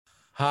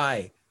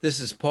Hi, this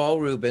is Paul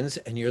Rubens,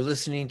 and you're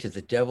listening to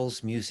The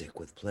Devil's Music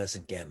with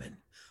Pleasant Gammon,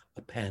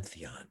 a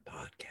Pantheon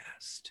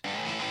podcast.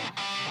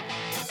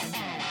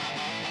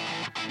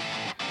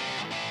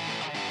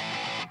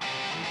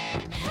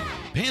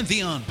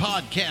 Pantheon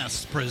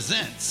Podcasts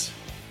presents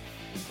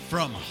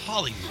from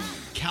Hollywood,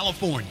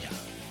 California,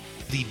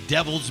 The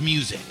Devil's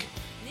Music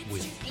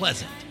with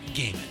Pleasant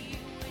Gammon.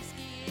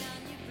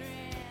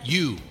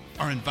 You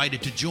are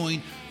invited to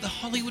join the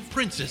Hollywood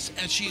princess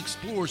as she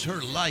explores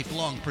her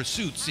lifelong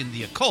pursuits in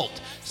the occult,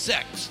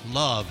 sex,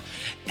 love,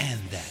 and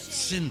that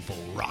sinful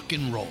rock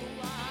and roll.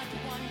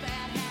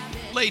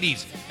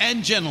 Ladies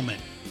and gentlemen,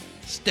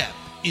 step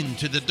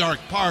into the dark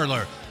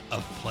parlor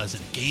of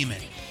Pleasant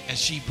Gammon as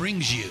she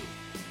brings you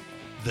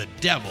the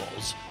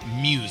Devil's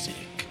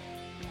Music.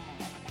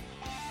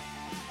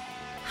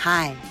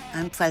 Hi,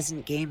 I'm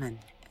Pleasant Gammon,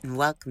 and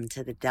welcome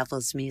to The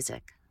Devil's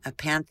Music, a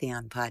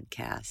Pantheon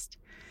podcast.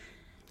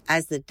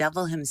 As the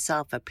devil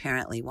himself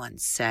apparently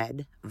once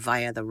said,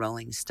 via the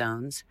Rolling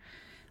Stones,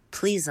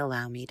 please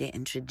allow me to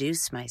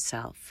introduce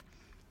myself.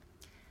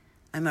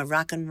 I'm a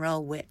rock and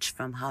roll witch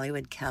from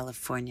Hollywood,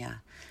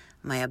 California.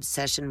 My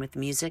obsession with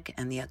music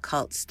and the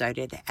occult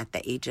started at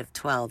the age of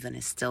 12 and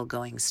is still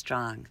going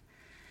strong.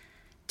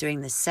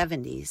 During the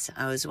 70s,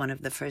 I was one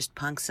of the first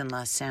punks in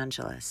Los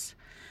Angeles.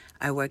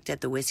 I worked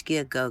at the Whiskey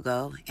A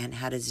Go-Go and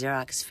had a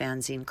Xerox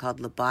fanzine called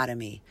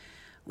Lobotomy,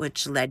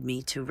 which led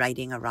me to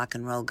writing a rock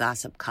and roll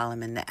gossip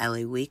column in the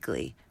LA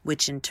Weekly,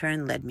 which in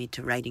turn led me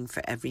to writing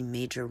for every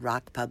major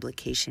rock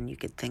publication you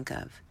could think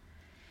of.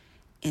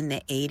 In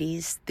the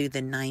 80s through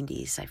the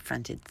 90s, I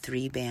fronted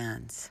 3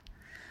 bands.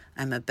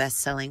 I'm a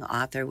best-selling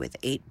author with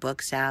 8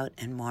 books out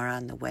and more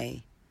on the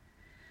way.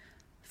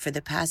 For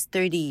the past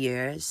 30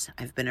 years,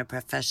 I've been a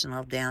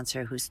professional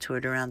dancer who's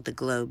toured around the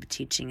globe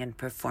teaching and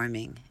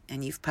performing,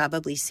 and you've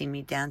probably seen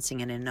me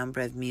dancing in a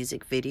number of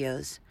music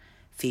videos,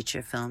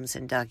 feature films,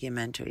 and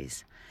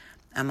documentaries.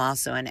 I'm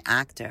also an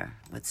actor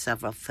with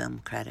several film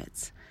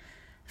credits.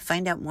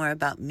 Find out more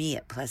about me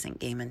at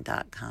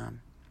pleasantgammon.com.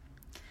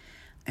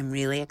 I'm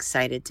really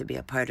excited to be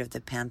a part of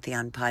the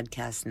Pantheon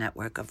podcast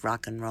network of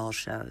rock and roll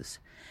shows.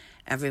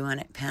 Everyone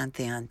at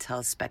Pantheon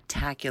tells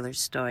spectacular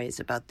stories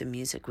about the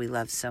music we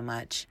love so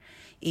much,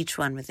 each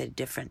one with a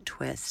different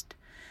twist.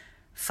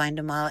 Find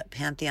them all at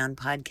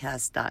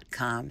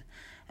pantheonpodcast.com,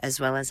 as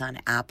well as on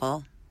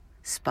Apple,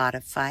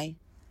 Spotify,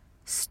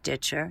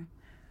 Stitcher,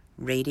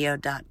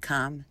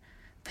 radio.com,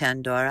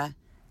 Pandora,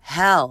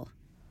 hell,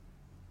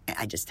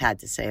 I just had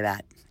to say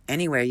that,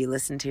 anywhere you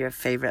listen to your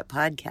favorite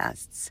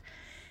podcasts.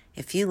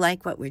 If you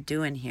like what we're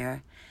doing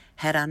here,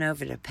 head on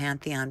over to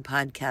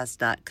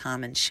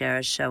pantheonpodcast.com and share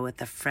a show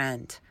with a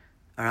friend,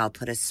 or I'll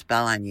put a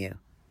spell on you.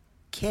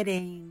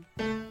 Kidding.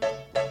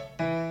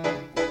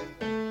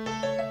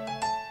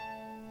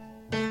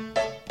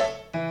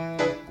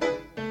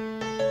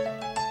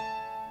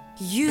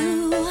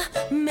 You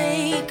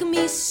make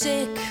me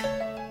sick,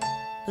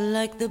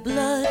 like the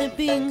blood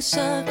being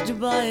sucked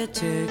by a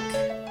tick.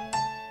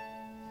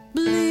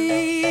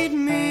 Bleed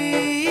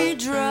me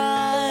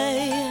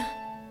dry,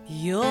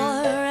 you're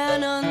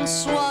an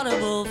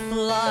unswattable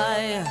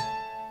fly.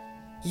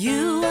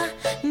 You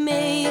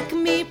make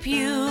me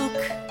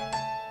puke,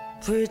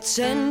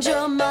 pretend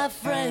you're my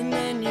friend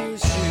and you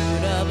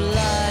shoot up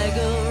like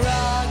a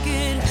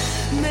rocket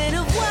made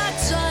of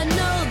wax. I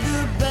know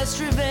the best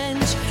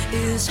revenge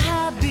is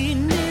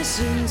happiness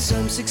and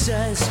some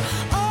success.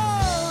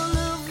 All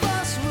of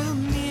us will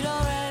meet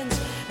our ends,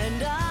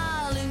 and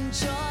I'll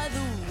enjoy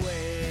the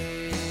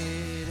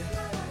wait.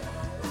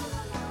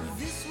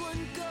 This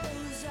one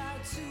goes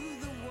out to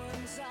the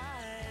ones I...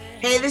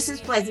 Hey, this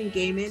is Pleasant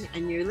Gammon,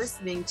 and you're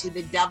listening to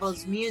The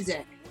Devil's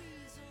Music.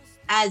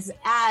 As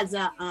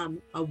a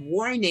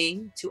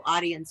warning to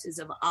audiences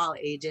of all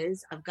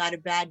ages, I've got a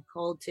bad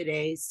cold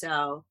today,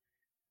 so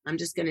I'm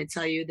just going to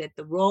tell you that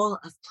the role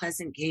of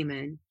Pleasant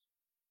Gammon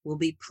will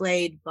be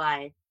played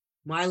by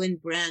Marlon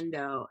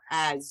Brando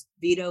as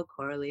Vito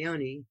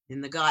Corleone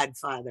in The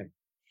Godfather.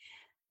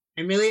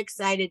 I'm really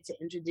excited to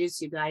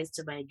introduce you guys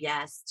to my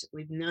guest.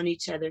 We've known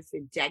each other for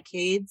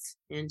decades,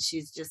 and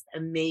she's just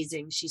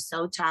amazing. She's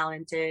so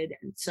talented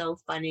and so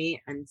funny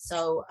and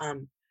so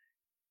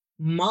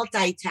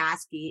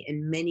multitasking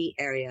in many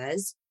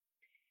areas.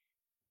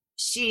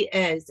 She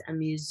is a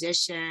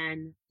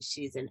musician,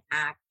 she's an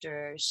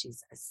actor,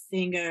 she's a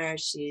singer,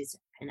 she's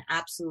an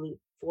absolute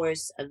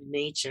force of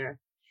nature.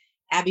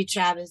 Abby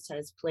Travis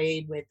has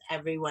played with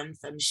everyone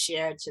from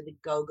Cher to the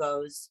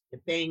Go-Go's, the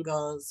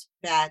Bangles,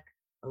 Beck,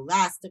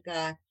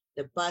 Elastica,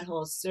 the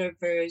Butthole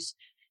Surfers.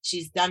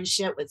 She's done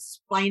shit with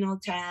Spinal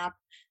Tap.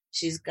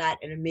 She's got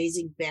an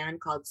amazing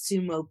band called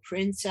Sumo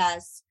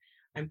Princess.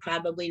 I'm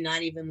probably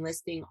not even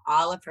listing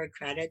all of her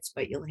credits,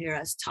 but you'll hear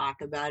us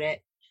talk about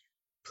it.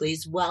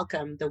 Please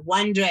welcome the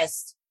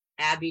wondrous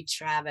Abby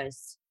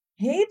Travis.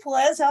 Hey,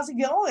 Plez, how's it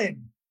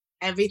going?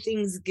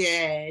 Everything's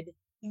good.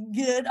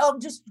 Good.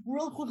 Just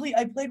real quickly,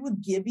 I played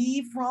with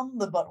Gibby from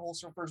the Butthole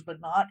Surfers,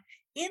 but not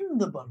in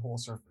the Butthole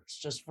Surfers.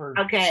 Just for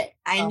okay,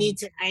 I need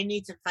to find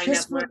out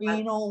just more for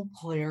anal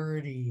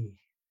clarity.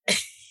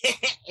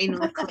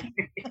 anal clarity.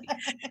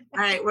 All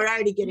right, we're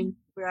already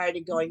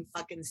going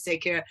fucking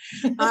sick here.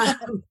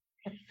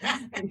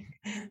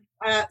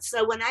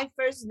 So when I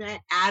first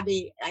met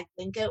Abby, I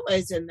think it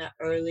was in the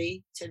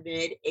early to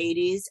mid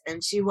 80s,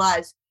 and she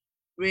was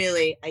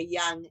really a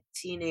young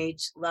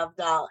teenage love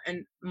doll.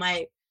 And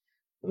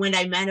when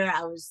I met her,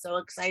 I was so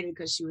excited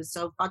because she was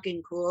so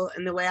fucking cool.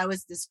 And the way I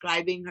was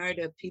describing her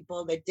to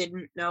people that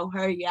didn't know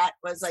her yet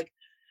was like,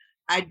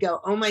 I'd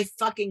go, oh my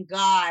fucking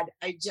God,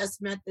 I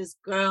just met this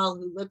girl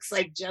who looks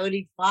like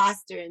Jodie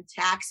Foster in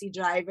Taxi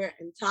Driver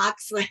and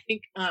talks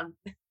like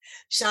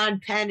Sean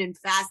Penn in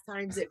Fast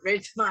Times at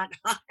Ridgemont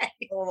High.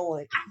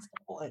 Totally.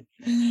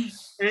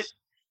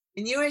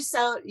 And you were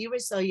so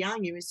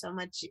young. You were so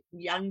much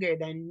younger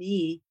than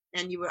me.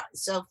 And you were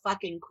so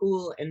fucking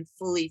cool and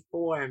fully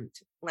formed.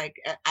 Like,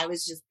 I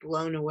was just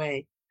blown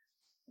away.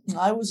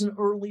 I was an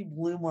early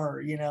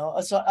bloomer,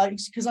 so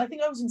because I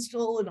think I was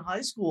still in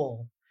high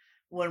school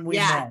when we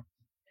met,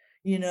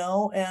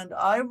 and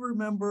I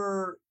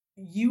remember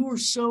you were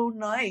so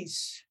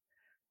nice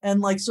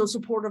and like so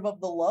supportive of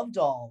the Love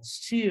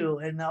Dolls too.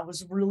 And that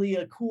was really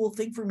a cool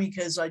thing for me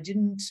because I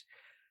didn't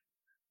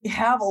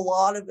have a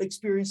lot of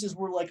experiences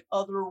where like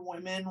other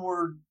women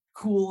were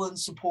cool and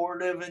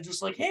supportive and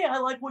just like, hey, I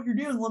like what you're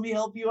doing, let me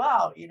help you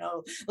out,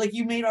 like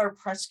you made our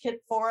press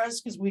kit for us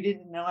because we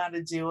didn't know how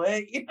to do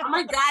it. Oh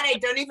my God, I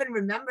don't even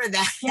remember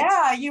that.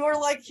 Yeah, you were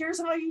like,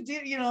 here's how you do,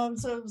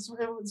 so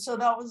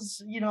that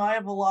was, I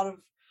have a lot of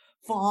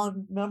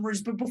fond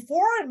memories. But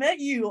before I met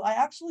you, I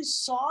actually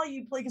saw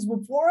you play, because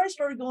before I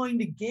started going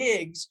to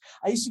gigs,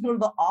 I used to go to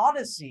the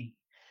Odyssey.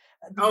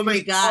 Oh my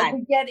God. I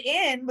could get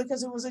in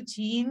because it was a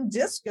teen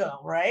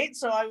disco, right?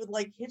 So I would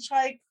like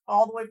hitchhike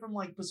all the way from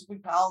like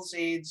Pacific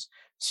Palisades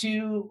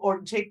or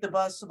take the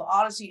bus to the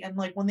Odyssey. And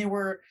like when they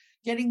were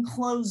getting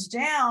closed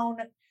down,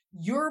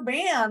 your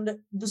band,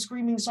 the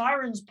Screaming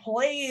Sirens,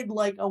 played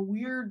like a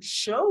weird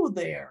show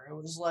there. It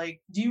was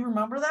like, do you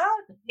remember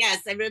that?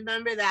 Yes, I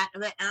remember that.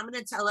 I'm going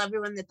to tell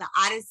everyone that the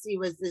Odyssey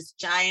was this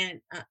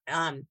giant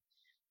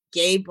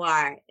gay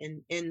bar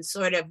in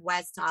sort of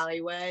West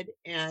Hollywood.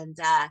 And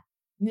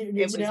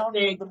it's now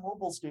the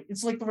mobile station.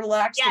 It's like the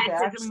Relax the Back.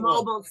 Yeah, it's like a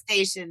mobile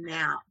station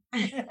now. Or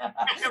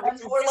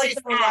like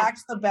the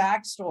Relax the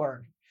Back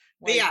store.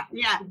 Like,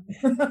 yeah.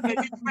 It's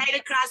right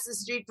across the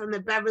street from the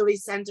Beverly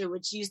Center,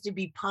 which used to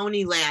be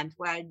Ponyland,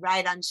 where I'd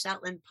ride on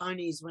Shetland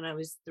ponies when I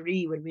was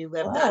 3 when we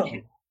lived on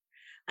it.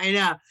 I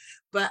know.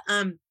 But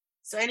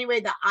so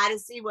anyway, the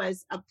Odyssey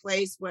was a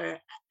place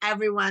where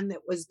everyone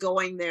that was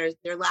going there,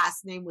 their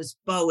last name was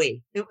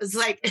Bowie. It was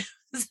like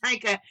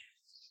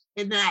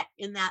in that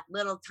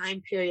little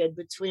time period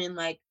between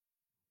like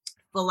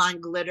full-on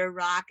glitter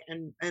rock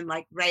and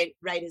like right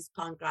as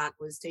punk rock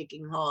was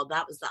taking hold.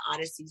 That was the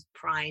Odyssey's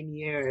prime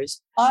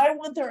years. I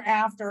went there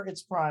after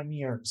its prime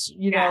years,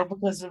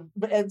 because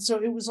and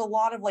so it was a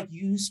lot of like,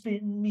 you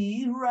spin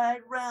me right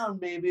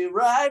round, baby,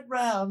 right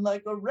round,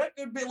 like a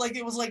record, like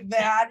it was like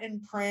that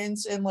and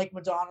Prince and like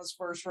Madonna's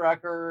first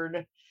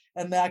record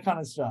and that kind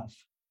of stuff.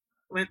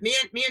 When me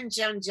and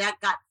Joan Jett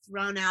got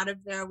thrown out of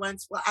there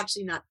once. Well,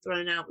 actually not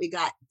thrown out. We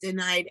got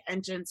denied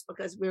entrance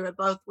because we were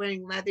both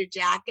wearing leather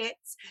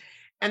jackets.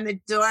 And the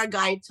door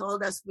guy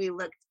told us we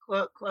looked,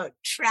 quote, quote,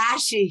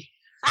 trashy.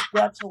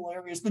 That's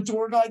hilarious. The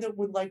door guy that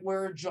would like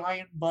wear a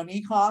giant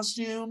bunny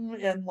costume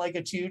and like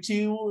a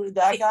tutu,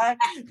 that guy.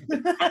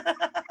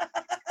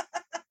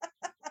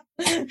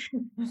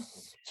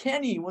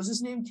 Kenny, was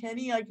his name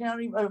Kenny? I can't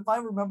even, if I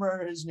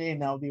remember his name,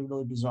 that would be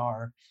really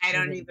bizarre. I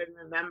don't even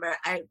remember.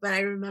 But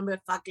I remember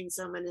fucking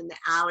someone in the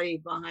alley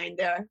behind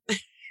there.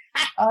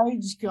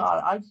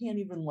 I can't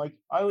even like,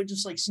 I would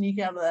just like sneak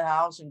out of the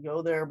house and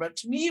go there. But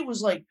to me, it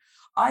was like,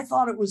 I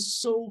thought it was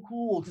so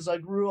cool because I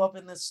grew up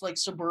in this like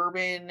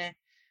suburban,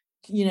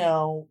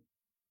 the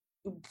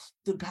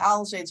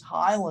Palisades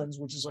Highlands,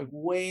 which is like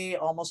way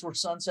almost where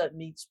Sunset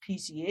meets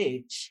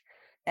PCH.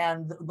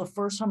 And the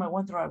first time I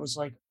went there, I was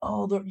like,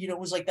 it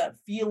was like that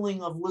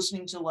feeling of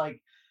listening to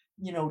like,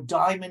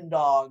 Diamond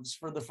Dogs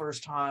for the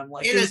first time,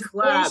 like in a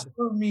club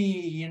for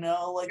me,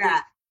 like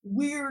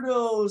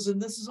weirdos, and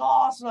this is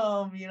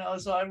awesome,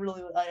 so I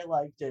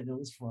liked it. It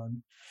was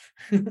fun.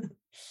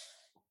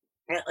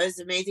 It was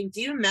amazing.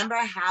 Do you remember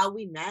how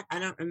we met? I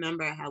don't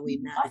remember how we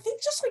met. I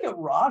think just like at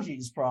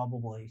Raji's,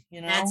 probably.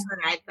 That's what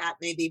I thought.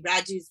 Maybe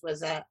Raji's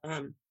was a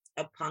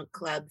punk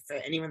club, for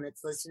anyone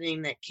that's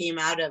listening, that came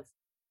out of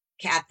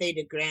Cafe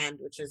de Grand,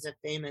 which was a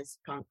famous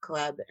punk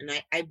club, and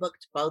I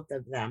booked both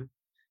of them.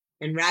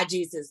 And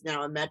Raji's is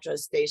now a metro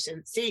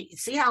station. See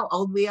how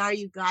old we are,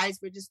 you guys.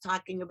 We're just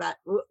talking about,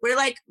 we're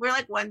like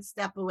one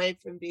step away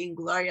from being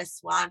Gloria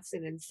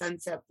Swanson and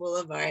Sunset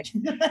Boulevard.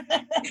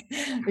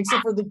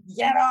 Except for the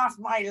get off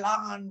my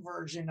lawn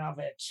version of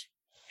it.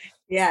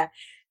 Yeah,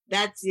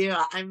 that's you.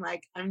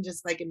 I'm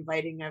just like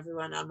inviting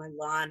everyone on my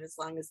lawn, as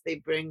long as they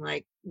bring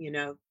like,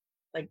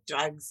 like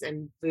drugs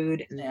and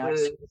food and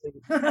booze.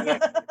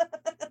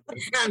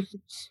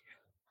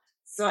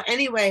 So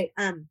anyway,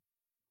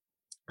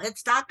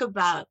 let's talk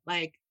about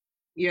like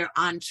your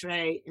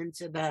entree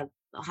into the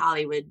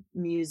Hollywood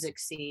music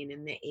scene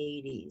in the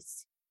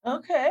 80s.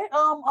 Okay.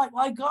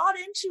 I got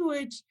into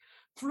it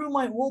through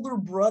my older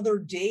brother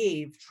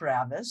Dave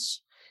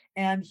Travis,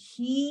 and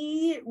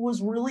he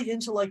was really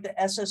into like the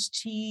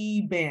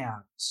SST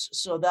bands.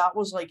 So that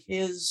was like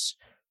his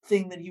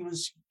thing that he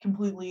was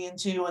completely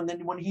into. And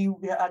then when he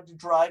had to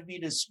drive me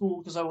to school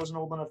because I wasn't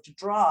old enough to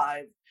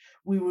drive,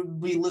 we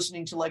would be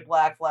listening to like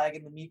Black Flag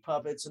and the Meat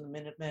Puppets and the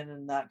Minutemen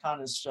and that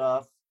kind of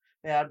stuff.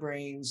 Bad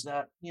Brains,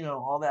 that,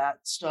 all that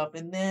stuff.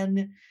 And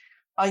then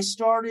I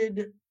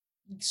started,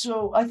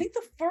 so I think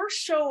the first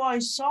show I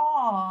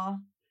saw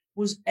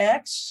was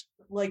X,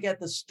 like at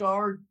the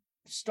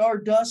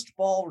Stardust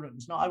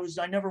ballrooms. No,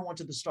 I never went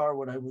to the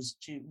Starwood. I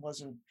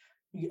wasn't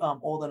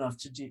old enough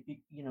to do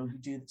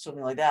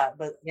something like that.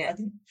 But Yeah. I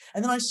think,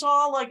 and then I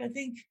saw like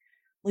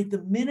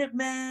the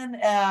Minutemen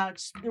at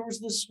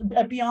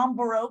Beyond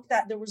Baroque,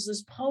 that there was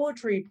this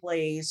poetry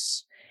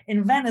place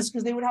in Venice,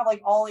 because they would have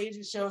like all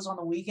ages shows on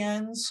the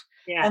weekends.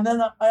 Yeah. And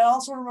then I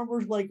also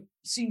remember like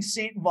seeing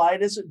St.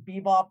 Vitus at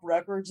Bebop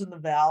Records in the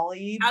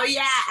Valley. Oh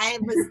yeah, I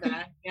was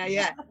there.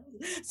 Yeah.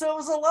 So it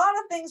was a lot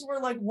of things where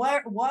like,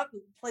 what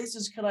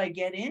places could I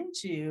get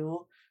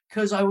into?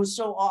 Because I was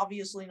so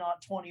obviously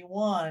not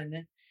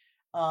 21.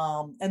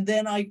 And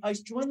then I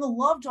joined the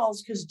Love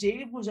Dolls because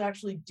Dave was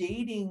actually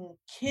dating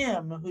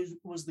Kim, who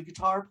was the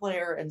guitar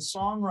player and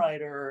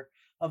songwriter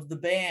of the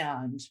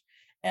band.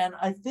 And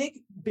I think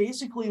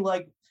basically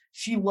like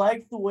she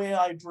liked the way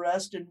I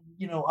dressed, and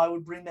I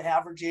would bring the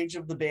average age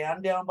of the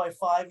band down by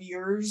 5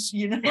 years,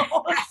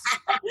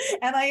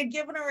 And I had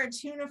given her a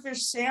tuna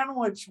fish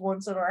sandwich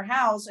once at our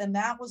house, and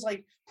that was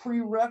like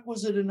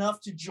prerequisite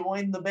enough to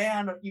join the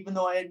band, even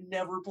though I had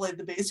never played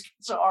the bass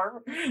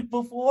guitar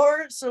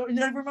before. So, and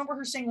I remember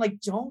her saying like,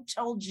 "Don't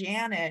tell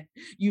Janet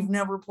you've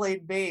never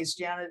played bass."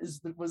 Janet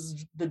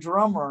was the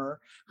drummer,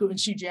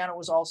 Janet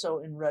was also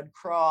in Red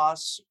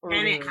Cross.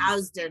 Janet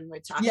Housden, we're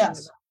talking about.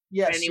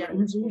 Yes,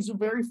 who's a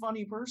very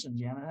funny person.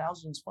 Janet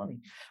Housden's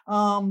funny.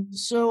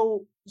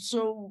 So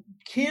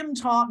Kim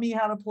taught me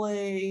how to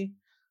play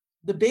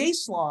the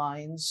bass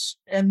lines,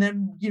 and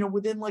then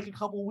within like a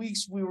couple of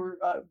weeks we were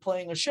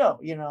playing a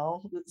show.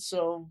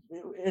 So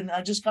and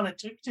I just kind of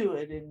took to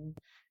it, and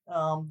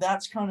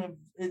that's kind of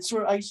it.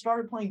 I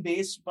started playing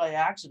bass by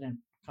accident,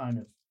 kind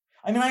of.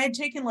 I mean, I had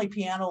taken like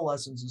piano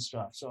lessons and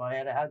stuff, so I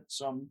had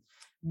some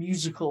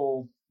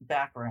musical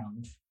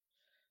background.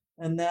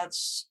 And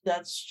that's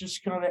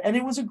just kind of, and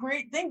it was a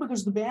great thing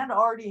because the band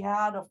already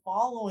had a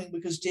following,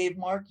 because Dave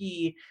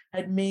Markey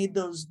had made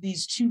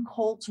these two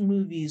cult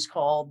movies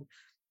called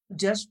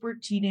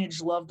Desperate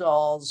Teenage Love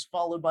Dolls,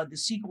 followed by the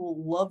sequel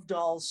Love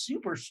Dolls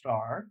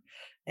Superstar.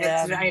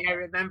 That's right. I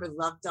remember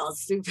Love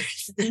Dolls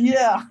Superstar.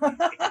 Yeah.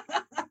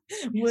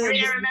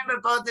 I remember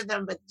both of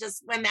them, but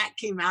just when that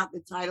came out, the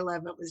title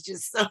of it was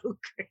just so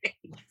great.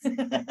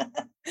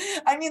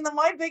 I mean,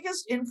 my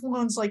biggest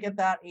influence, like at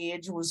that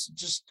age, was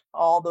just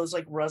all those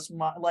like Russ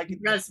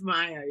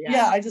Meyer.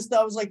 Yeah. I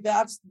was like,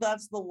 that's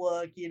the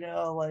look,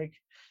 like,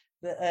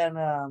 and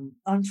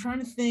I'm trying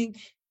to think.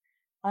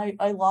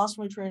 I lost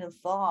my train of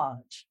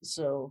thought.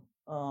 So,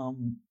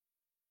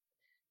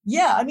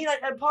 yeah, I mean,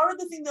 part of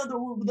the thing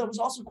though that was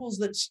also cool is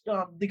that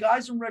the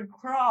guys in Red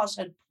Cross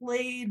had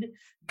played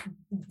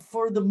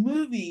for the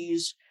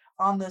movies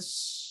on the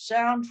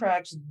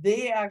soundtracks.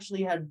 They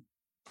actually had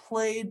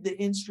played the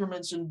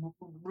instruments and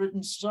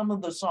written some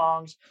of the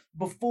songs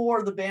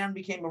before the band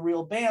became a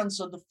real band.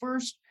 So the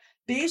first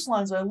bass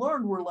lines I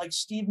learned were like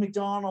Steve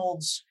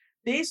McDonald's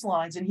bass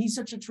lines, and he's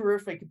such a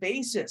terrific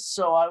bassist.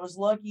 So I was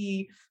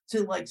lucky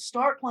to like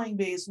start playing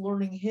bass,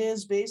 learning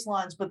his bass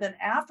lines. But then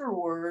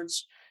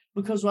afterwards,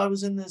 because I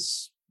was in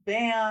this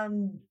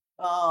band,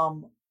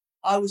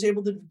 I was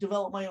able to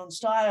develop my own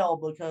style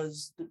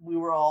because we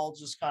were all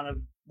just kind of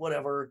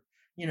whatever,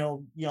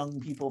 young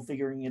people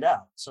figuring it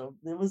out. So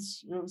it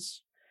was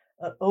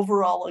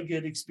overall a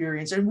good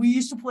experience. And we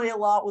used to play a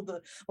lot with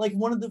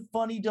one of the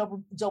funny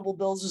double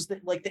bills is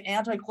that like the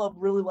Anti-Club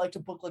really liked to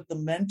book like the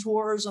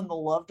Mentors and the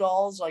Love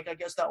Dolls. Like, I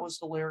guess that was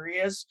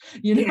hilarious,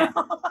 Yeah.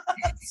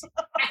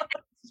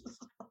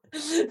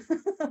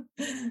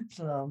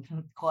 So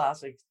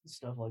classic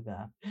stuff like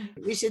that.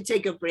 We should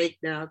take a break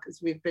now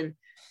because we've been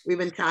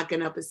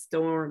talking up a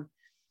storm.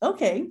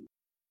 Okay,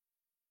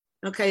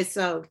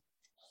 so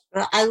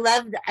I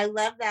love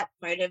that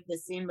part of the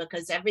scene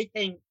because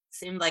everything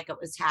seemed like it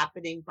was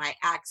happening by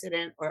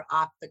accident or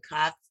off the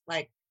cuff,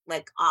 like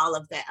all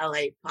of the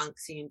LA punk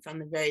scene from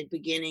the very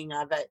beginning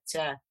of it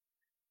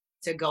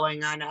to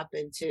going on up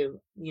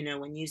into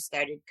when you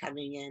started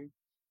coming in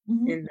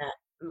in the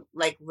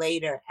like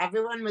later.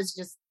 Everyone was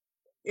just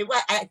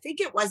I think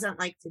it wasn't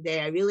like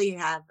today. I really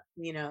have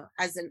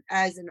as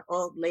an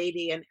old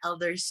lady and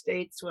elder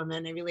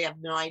stateswoman, I really have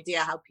no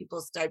idea how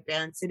people start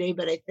bands today,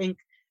 but I think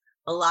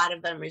a lot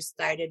of them are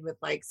started with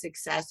like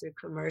success or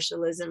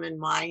commercialism in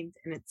mind,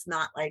 and it's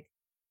not like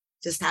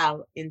just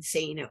how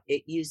insane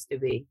it used to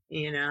be,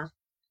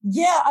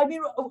 Yeah, I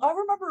mean, I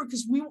remember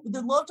because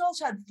the Love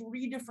Dolls had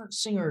 3 different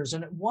singers,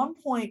 and at one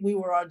point we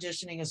were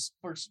auditioning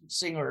for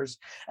singers,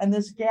 and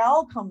this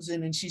gal comes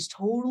in and she's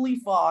totally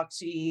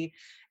foxy,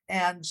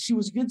 and she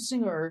was a good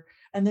singer,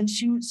 And then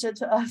she said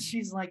to us,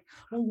 she's like,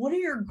 well, what are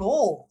your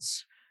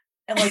goals?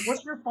 And like,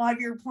 what's your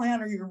 5-year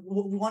plan or your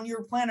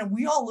 1-year plan? And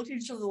we all looked at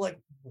each other like,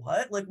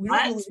 what? Like, we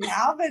don't really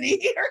have any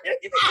or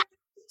anything.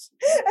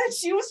 And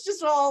she was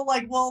just all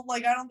like, well,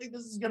 like, I don't think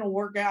this is going to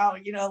work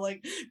out, you know,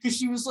 like, because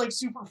she was like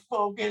super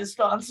focused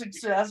on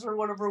success or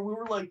whatever. We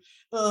were like,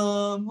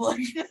 like,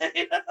 you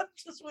know,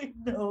 just we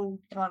no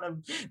kind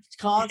of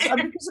concept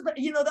because,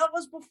 you know, that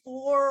was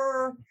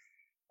before.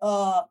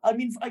 I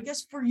mean, I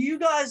guess for you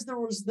guys, there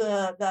was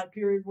that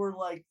period where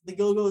like the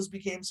Go-Go's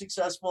became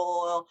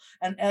successful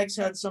and X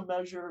had some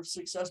measure of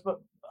success, but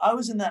I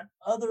was in that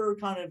other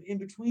kind of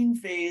in-between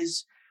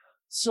phase.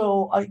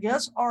 So I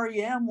guess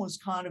REM was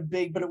kind of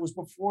big, but it was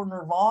before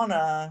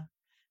Nirvana.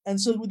 And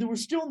so there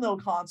was still no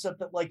concept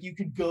that like you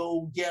could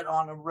go get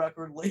on a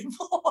record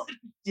label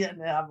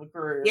and have a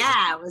career.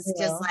 Yeah, it was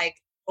just like,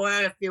 or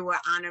if you were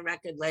on a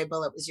record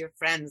label, it was your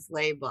friend's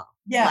label.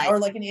 Yeah, like, or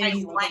like an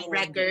indie White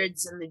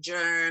Records and the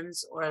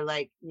Germs, or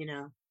like, you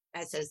know,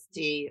 SST,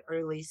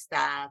 early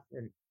stuff.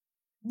 And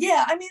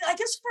yeah, I mean, I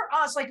guess for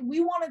us, like we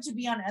wanted to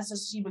be on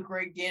SST, but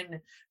Greg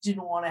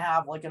didn't want to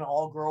have like an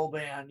all-girl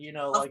band, you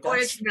know. Of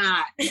course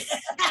not.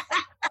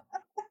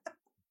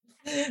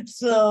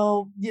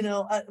 So, you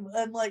know,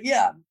 and like,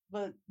 yeah,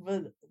 but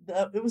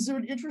it was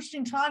an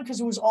interesting time because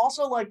it was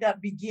also like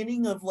that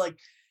beginning of like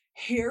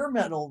hair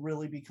metal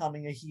really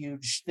becoming a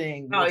huge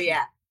thing. Oh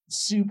yeah,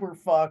 super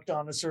fucked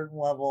on a certain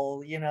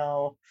level, you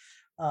know.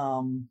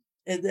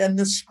 And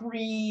the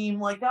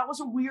Scream, like that was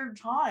a weird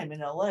time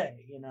in LA,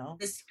 you know.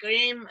 The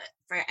Scream,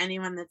 for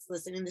anyone that's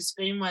listening, the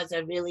Scream was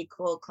a really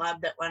cool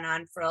club that went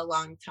on for a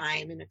long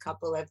time in a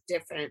couple of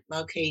different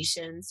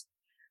locations.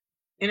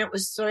 And it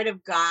was sort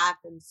of goth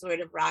and sort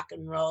of rock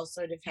and roll,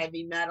 sort of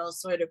heavy metal,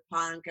 sort of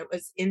punk. It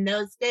was in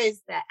those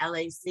days the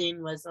LA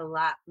scene was a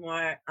lot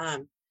more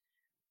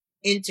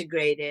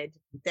integrated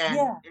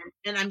than,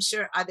 and I'm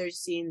sure other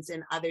scenes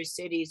in other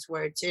cities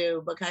were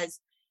too,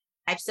 because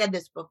I've said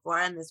this before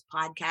on this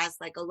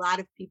podcast, like a lot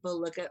of people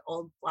look at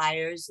old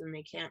flyers and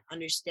they can't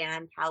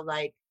understand how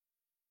like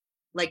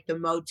the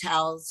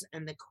Motels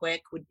and the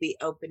Quick would be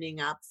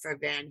opening up for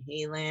Van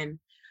Halen,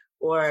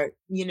 or,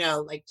 you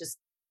know, like just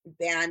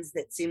bands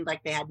that seemed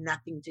like they had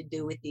nothing to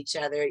do with each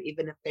other,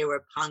 even if they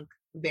were punk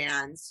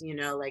bands, you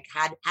know, like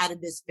how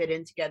did this fit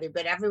in together?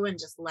 But everyone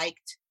just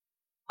liked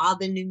all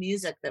the new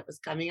music that was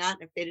coming out.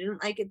 And if they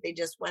didn't like it, they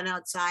just went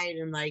outside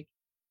and like,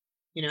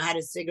 you know, had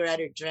a cigarette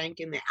or drank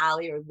in the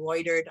alley or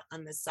loitered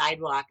on the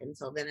sidewalk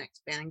until the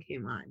next band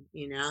came on,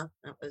 you know.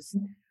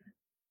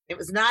 It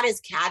was not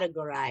as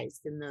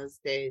categorized in those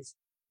days.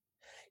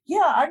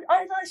 Yeah,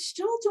 I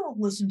still don't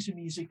listen to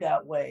music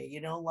that way,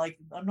 you know, like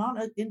I'm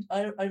not,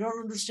 I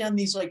don't understand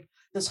these like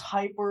this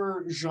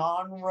hyper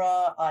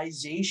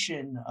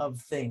genreization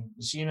of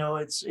things, you know.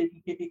 It's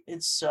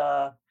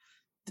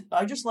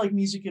I just like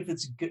music if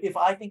it's good, if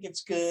I think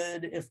it's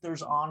good, if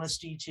there's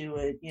honesty to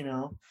it, you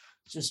know,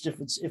 just if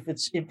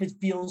it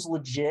feels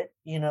legit,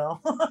 you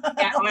know.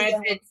 Yeah, or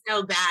if it's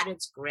so bad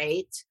it's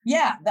great.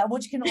 Yeah, that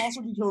which can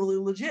also be totally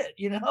legit,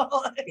 you know.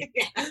 Like,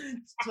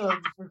 so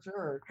for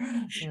sure,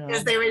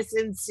 because they were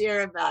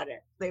sincere about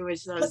it. They were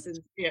so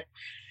sincere.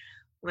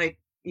 Like,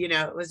 you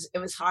know, it was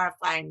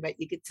horrifying,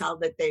 but you could tell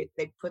that they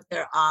put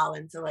their all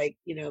into like,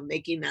 you know,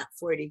 making that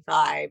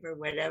 45 or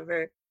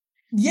whatever.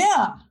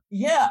 Yeah,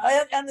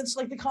 and it's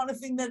like the kind of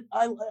thing that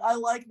I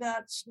like,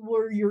 that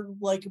where you're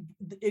like,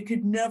 it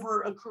could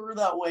never occur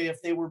that way if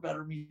they were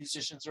better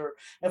musicians or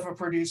if a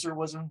producer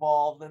was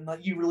involved, and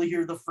that you really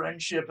hear the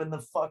friendship and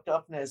the fucked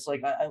upness.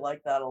 Like I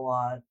like that a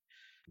lot.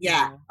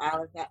 Yeah,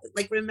 all of that.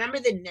 Like, remember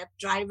the Nip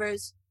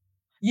Drivers?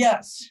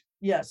 Yes.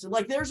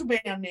 Like there's a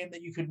band name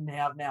that you couldn't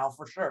have now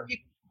for sure. You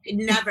could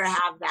never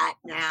have that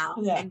now.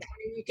 Yeah. And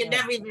you could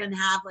never even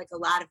have like a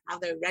lot of how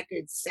their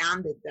records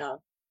sounded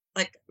though.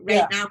 Like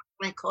right now, with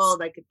my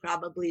cold, I could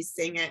probably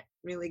sing it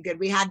really good.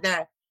 We had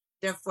their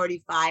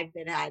 45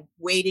 that had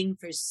 "Waiting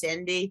for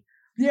Cindy."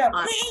 Yeah,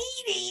 waiting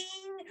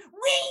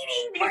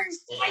for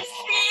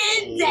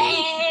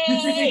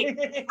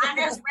Cindy. I'm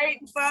just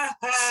waiting for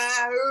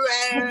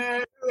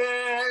her.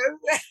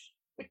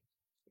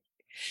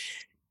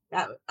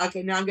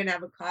 Okay, now I'm gonna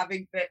have a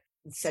coughing fit.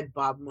 Said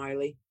Bob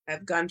Marley.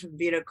 I've gone from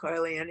Vito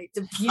Corleone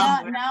to Bob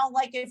Marley. Now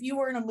like if you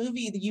were in a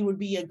movie, you would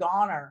be a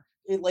goner.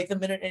 Like the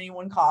minute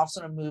anyone coughs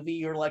in a movie,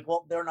 you're like,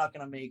 well, they're not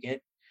going to make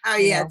it. Oh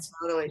yeah,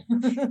 totally.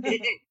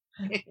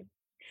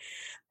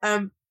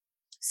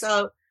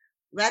 So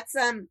let's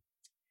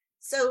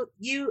so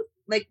you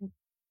like,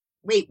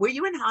 wait, were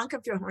you in Honk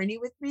If You're Horny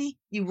with me?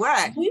 You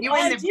were. You were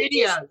in the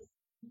video.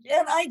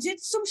 And I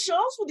did some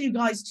shows with you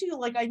guys too.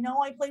 Like I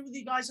know I played with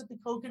you guys at the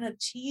Coconut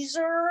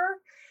Teaser.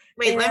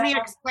 Wait, let me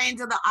explain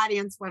to the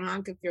audience what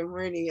Honk If You're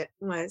Horny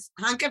was.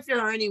 Honk If You're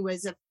Horny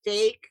was a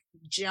fake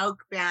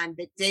joke band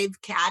that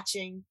Dave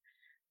Catching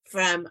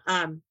from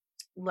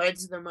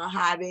Lords of the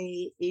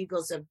Mojave,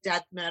 Eagles of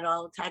Death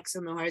Metal, Tex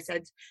and the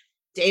Horseheads.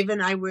 Dave and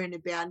I were in a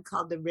band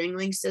called the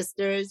Ringling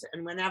Sisters,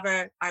 and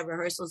whenever our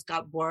rehearsals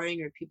got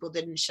boring or people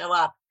didn't show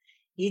up,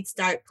 he'd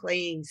start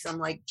playing some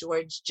like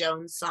George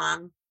Jones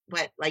song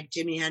like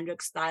Jimi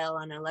Hendrix style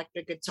on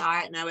electric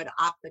guitar, and I would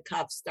off the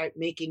cuff start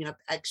making up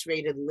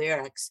X-rated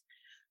lyrics.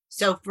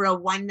 So for a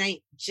one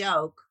night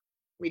joke,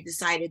 we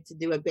decided to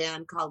do a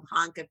band called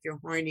Honk If You're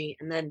Horny,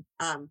 and then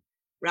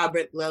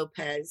Robert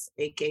Lopez,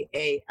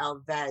 aka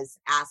Elvez,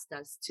 asked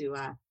us to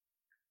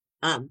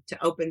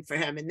open for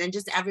him, and then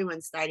just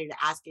everyone started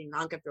asking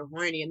Honk If You're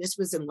Horny, and this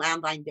was in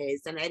landline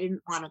days, and I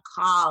didn't want to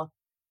call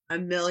a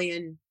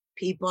million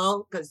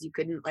people because you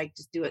couldn't like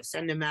just do it,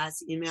 send a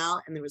mass email,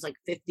 and there was like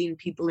 15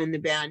 people in the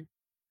band,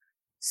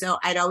 so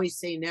I'd always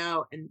say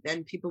no, and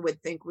then people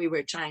would think we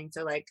were trying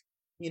to like,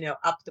 you know,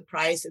 up the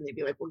price, and they'd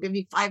be like, we'll give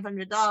you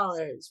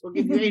 $500, we'll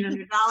give you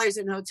 $800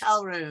 in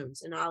hotel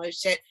rooms and all this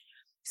shit.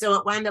 So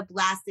it wound up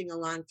lasting a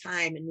long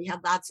time, and we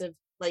had lots of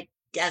like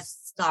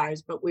guest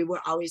stars, but we were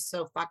always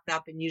so fucked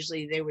up, and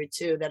usually they were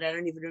too, that I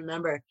don't even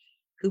remember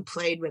who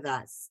played with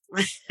us.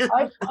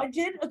 I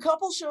did a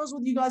couple shows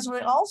with you guys, and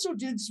I also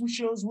did some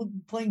shows with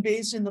playing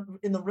bass in the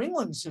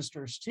Ringling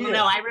Sisters too.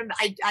 No,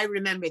 I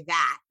remember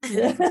that.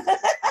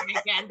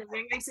 Again, the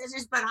Ringling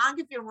Sisters, but Honk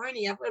If You're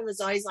Horny, everyone was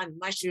always on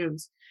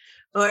mushrooms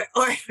or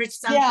something.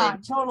 Yeah,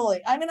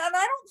 totally. I mean, and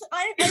I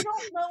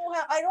don't know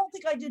how. I don't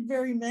think I did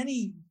very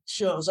many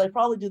shows. I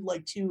probably did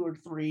like 2 or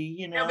 3.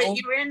 You know, no, but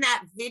you were in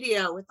that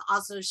video with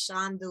also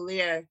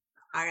Chandelier,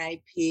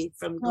 R.I.P.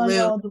 from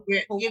Glue.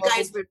 You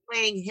guys were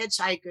playing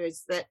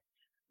hitchhikers that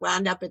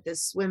wound up at the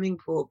swimming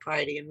pool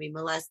party, and we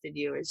molested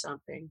you or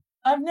something.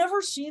 I've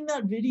never seen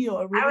that video.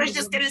 I was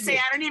just going to say,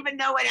 I don't even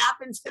know what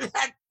happened to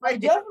that. I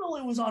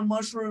definitely was on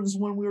mushrooms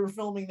when we were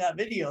filming that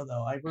video,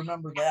 though. I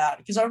remember that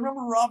because I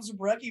remember Rob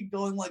Zabrecki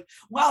going like,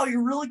 wow,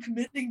 you're really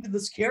committing to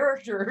this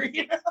character,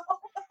 you know?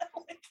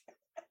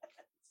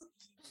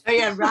 Oh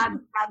yeah, Rob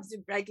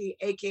Zabrecki,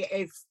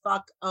 aka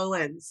Fuck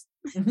Owens.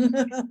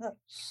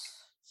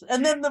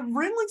 And then the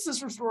Ringling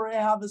Sister story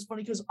I have is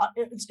funny because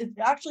it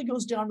actually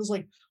goes down as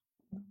like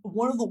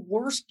one of the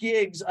worst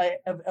gigs I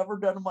have ever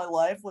done in my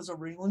life was a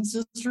Ringling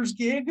Sisters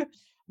gig.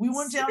 We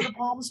went down to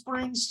Palm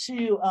Springs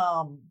to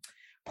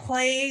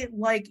play,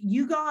 like,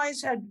 you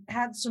guys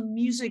had some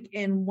music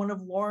in one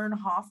of Lauren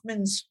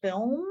Hoffman's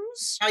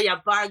films. Oh yeah,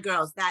 Bar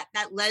Girls, that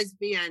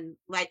lesbian,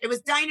 like, it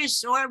was Dinah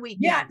Shore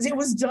weekend. Yeah, it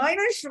was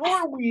Dinah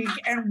Shore week,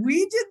 and we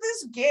did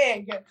this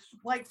gig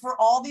like for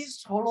all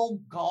these total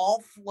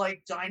golf,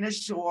 like Dinah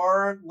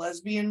Shore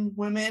lesbian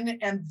women,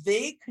 and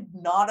they could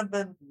not have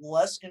been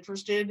less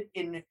interested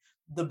in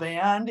the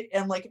band.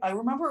 And like, I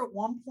remember at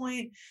one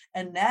point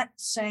Annette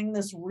sang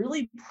this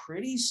really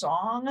pretty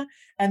song,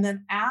 and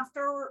then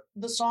after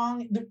the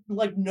song,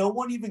 like, no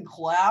one even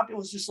clapped. It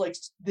was just like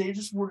they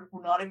just were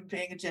not even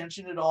paying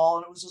attention at all,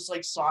 and it was just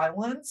like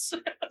silence.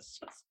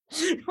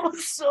 It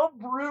was so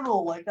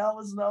brutal. Like that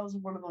was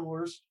one of the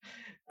worst.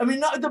 I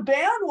mean, the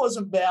band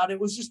wasn't bad, it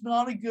was just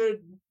not a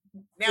good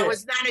fit. It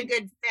was not a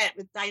good fit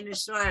with Dinah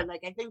Shore.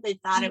 Like, I think they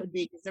thought it would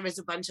be because there was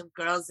a bunch of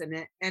girls in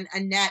it. And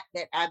Annette,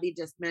 that Abby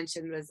just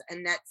mentioned, was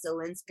Annette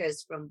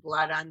Zelinskas from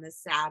Blood on the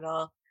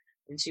Saddle.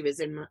 And she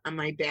was in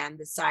my band,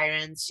 The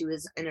Sirens. She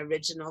was an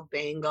original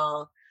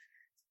Bengal.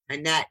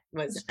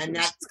 Annette's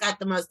got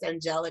the most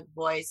angelic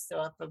voice.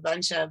 So if a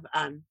bunch of,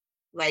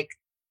 like,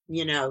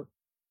 you know,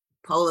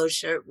 polo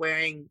shirt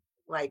wearing,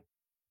 like,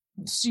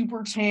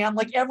 super tan,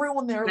 like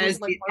everyone there was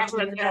like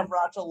Martina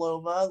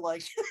Navratilova,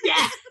 like,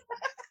 yeah.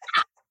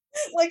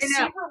 Like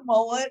super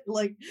mullet,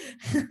 like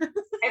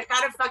I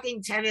thought a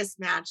fucking tennis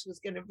match was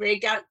gonna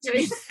break out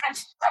doing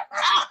that.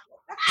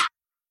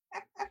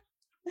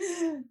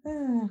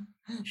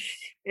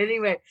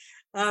 Anyway,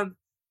 but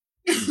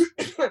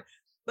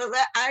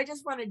I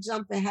just want to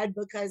jump ahead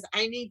because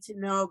I need to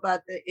know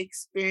about the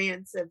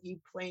experience of you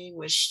playing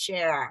with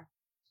Cher.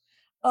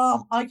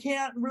 I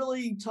can't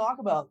really talk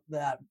about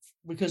that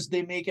because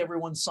they make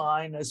everyone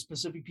sign a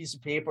specific piece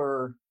of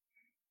paper.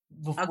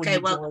 Okay,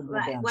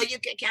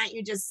 can't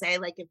you just say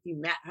like if you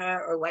met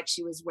her or what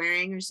she was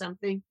wearing or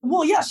something?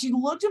 Well, yeah, she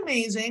looked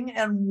amazing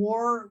and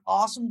wore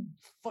awesome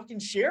fucking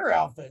Cher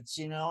outfits.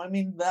 You know, I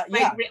mean that.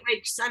 Yeah,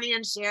 like Sonny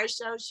and Cher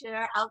show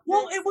Cher outfits.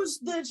 Well, it was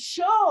the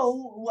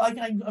show. Like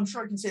I'm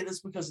sure I can say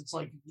this because it's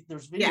like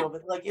there's video of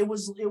it. Like it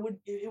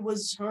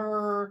was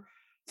her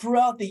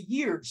throughout the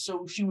years.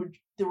 So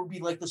there would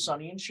be like the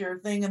Sonny and Cher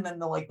thing, and then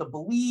the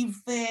Believe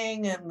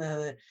thing, and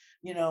the,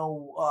 you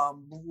know,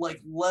 like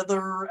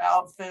leather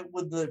outfit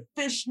with the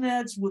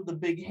fishnets with the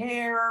big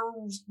hair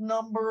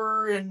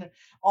number and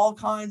all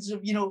kinds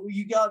of, you know,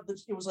 you got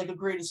this. It was like a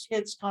greatest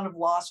hits kind of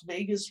Las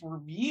Vegas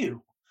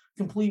review,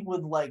 complete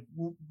with like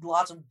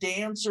lots of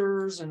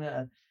dancers and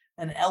an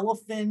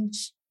elephant,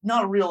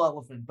 not a real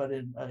elephant, but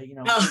you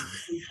know,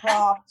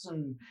 props,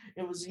 and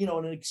it was, you know,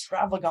 an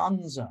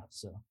extravaganza.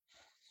 So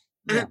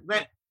yeah.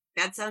 But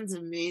that sounds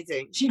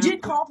amazing. She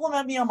did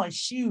compliment me on my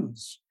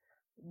shoes,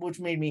 which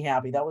made me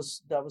happy. That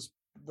was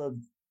the,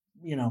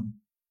 you know,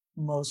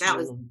 most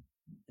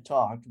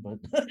talked, but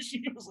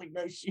she was like,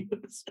 nice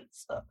shoes.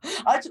 So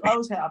I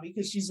was happy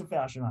because she's a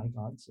fashion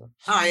icon. So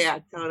oh yeah,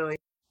 totally.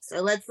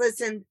 So let's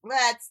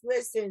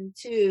listen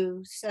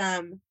to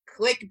some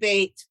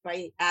Clickbait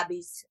by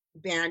Abby's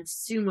band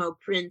Sumo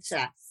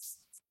Princess.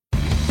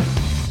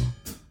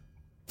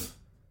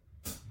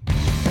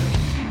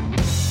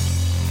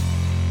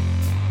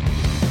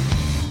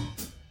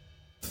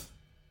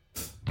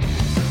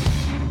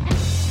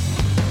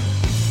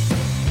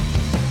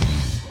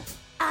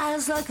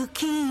 smiles like a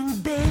king,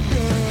 baby.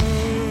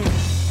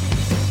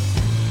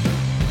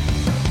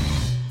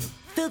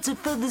 Filter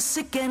for the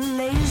sick and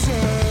lazy.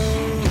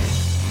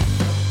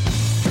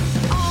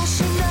 All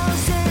she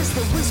knows is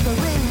the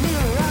whispering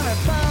mirror on her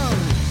phone.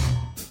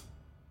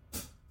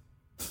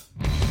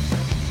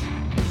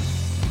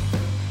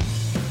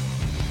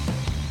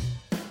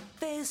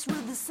 Faced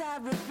with a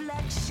sad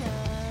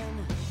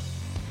reflection.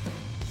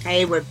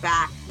 Hey, we're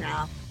back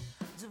now.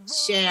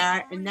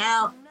 Share. And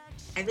now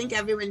I think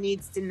everyone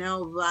needs to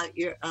know about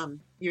your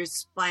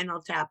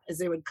spinal tap, as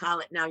they would call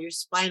it now, your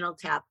spinal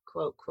tap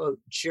quote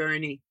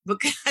journey,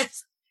 because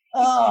this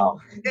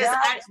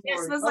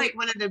was like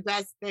one of the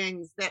best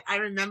things that I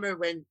remember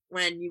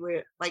when you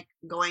were like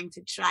going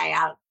to try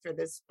out for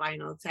this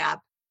spinal tap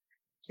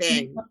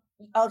thing.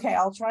 Okay,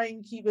 I'll try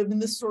and keep it. I mean,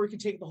 this story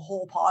could take the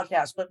whole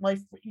podcast, but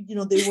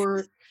they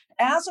were,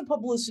 as a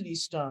publicity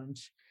stunt,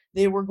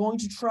 they were going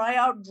to try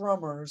out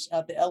drummers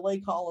at the LA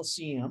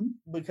Coliseum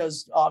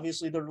because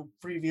obviously their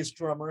previous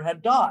drummer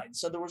had died.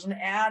 So there was an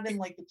ad in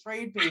like the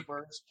trade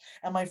papers,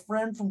 and my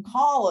friend from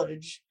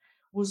college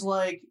was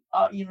like,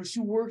 she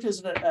worked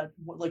as at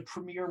like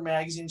Premiere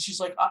Magazine.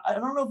 She's like, I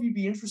don't know if you'd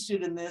be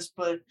interested in this,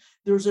 but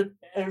there's an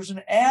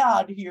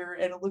ad here,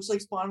 and it looks like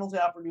Spinal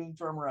Tap are doing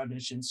drummer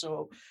auditions.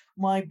 So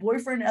my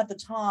boyfriend at the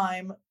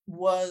time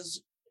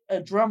was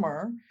a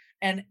drummer,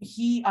 and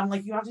I'm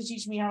like, you have to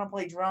teach me how to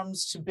play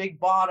drums to Big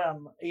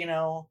Bottom,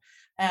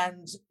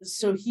 and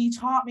so he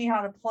taught me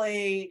how to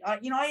play.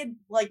 I'm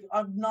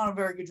not a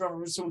very good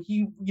drummer, so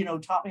he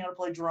taught me how to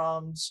play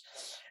drums.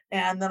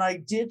 And then I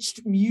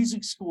ditched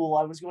music school.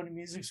 I was going to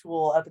music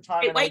school at the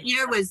time. Wait, what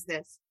year was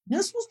this?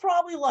 This was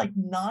probably like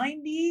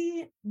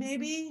 90,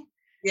 maybe.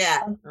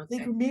 Yeah. I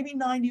think maybe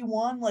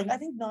 91. Like I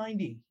think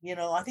 90.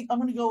 I think I'm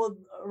going to go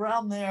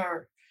around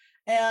there.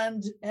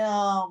 And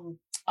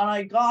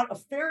I got a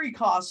fairy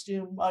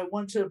costume. I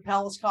went to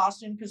Palace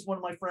Costume because one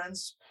of my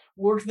friends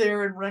worked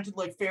there and rented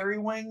like fairy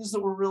wings that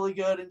were really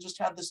good, and just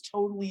had this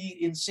totally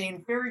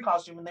insane fairy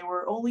costume. And they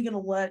were only going to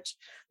let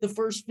the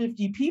first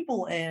 50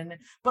 people in,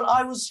 but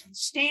I was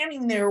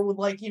standing there with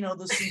like,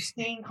 this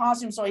insane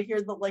costume. So I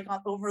hear that like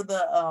over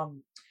the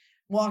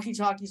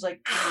walkie-talkies,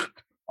 like,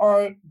 all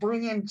right,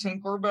 bring in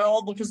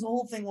Tinkerbell, because the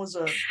whole thing was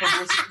a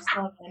publicity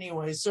stunt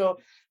anyway. So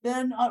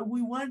then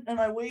we went and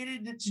I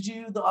waited to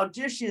do the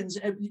auditions.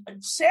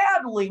 And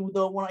sadly,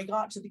 though, when I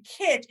got to the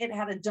kit, it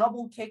had a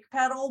double kick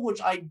pedal, which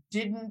I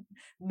didn't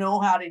know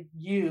how to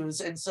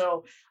use. And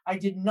so I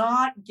did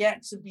not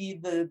get to be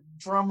the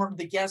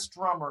guest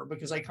drummer,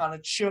 because I kind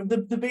of showed,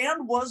 the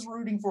band was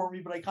rooting for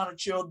me, but I kind of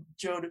showed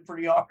it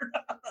pretty hard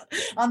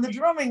on the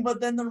drumming.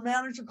 But then the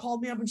manager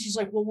called me up and she's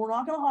like, well, we're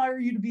not going to hire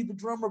you to be the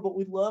drummer, but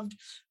we'd love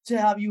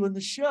to have you in the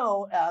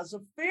show as a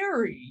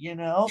fairy,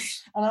 and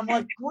I'm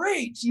like,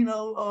 great,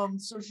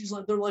 so she's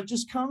like, they're like,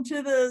 just come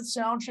to the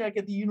sound check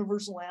at the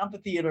Universal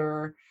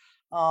Amphitheater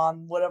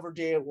on whatever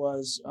day it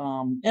was.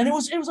 And it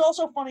was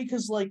also funny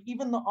because like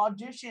even the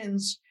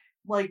auditions,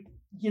 like,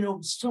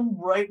 some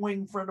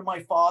right-wing friend of my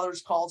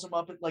father's calls him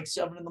up at like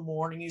 7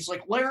 a.m. He's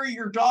like, Larry,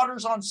 your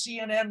daughter's on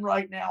CNN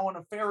right now in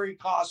a fairy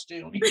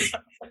costume.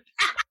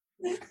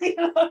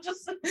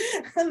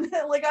 And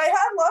then, like, I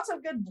had lots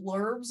of good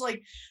blurbs.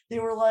 Like they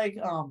were like,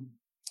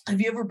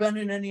 have you ever been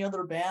in any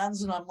other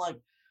bands? And I'm like,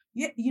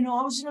 yeah,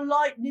 I was in a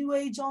light new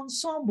age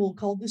ensemble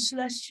called the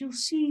Celestial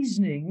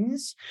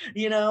Seasonings,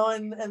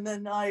 and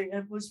then I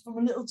was from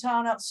a little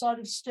town outside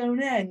of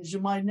Stonehenge,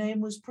 and my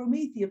name was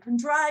Promethea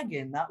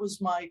Pendragon. That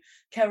was my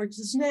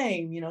character's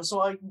name,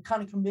 so I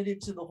kind of committed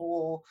to the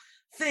whole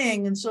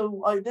thing. And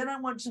so then I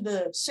went to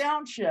the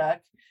sound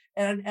check,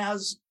 and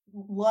as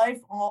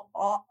life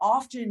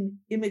often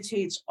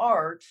imitates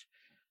art,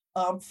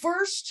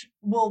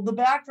 the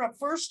backdrop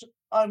first,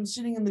 I'm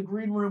sitting in the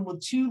green room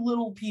with two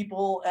little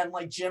people and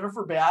like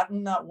Jennifer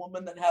Batten, that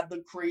woman that had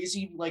the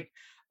crazy like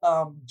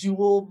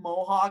dual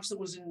mohawks that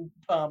was in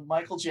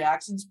Michael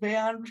Jackson's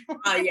band.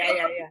 Oh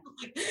yeah.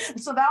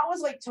 So that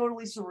was like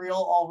totally surreal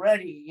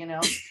already,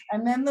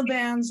 And then the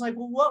band's like,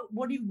 well,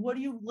 what do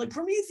you like,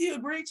 Promethea,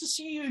 great to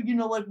see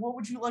you, like, what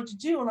would you like to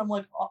do? And I'm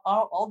like,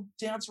 I'll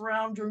dance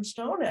around during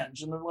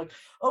Stonehenge. And they're like,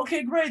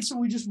 okay, great. So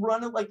we just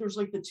run it like there's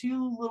like the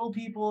two little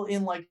people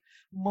in like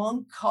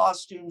monk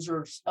costumes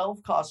or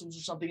elf costumes or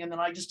something, and then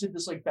I just did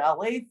this like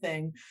ballet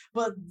thing.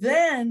 But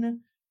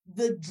then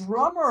the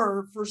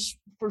drummer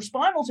for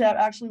Spinal Tap,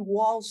 actually,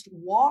 whilst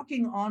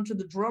walking onto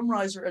the drum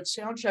riser at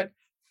soundcheck,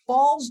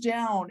 falls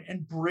down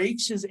and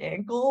breaks his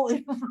ankle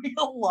in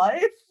real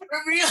life. For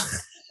real?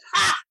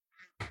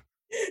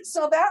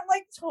 So that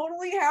like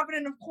totally happened.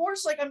 And of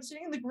course, like I'm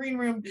sitting in the green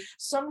room,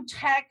 some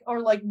tech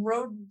or like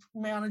road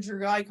manager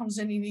guy comes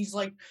in and he's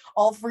like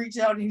all freaked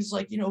out, and he's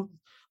like,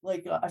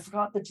 I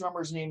forgot the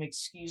drummer's name.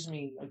 Excuse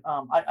me.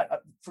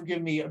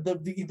 Forgive me.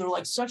 They're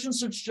like, such and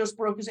such just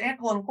broke his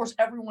ankle, and of course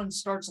everyone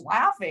starts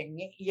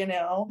laughing.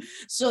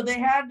 So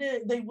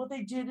what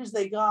they did is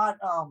they got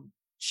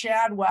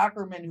Chad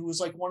Wackerman, who was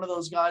like one of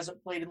those guys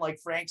that played in like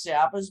Frank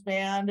Zappa's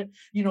band.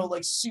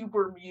 Like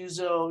super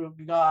muso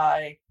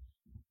guy.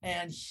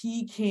 and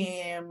he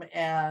came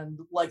and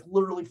like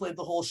literally played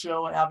the whole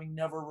show, having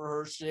never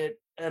rehearsed it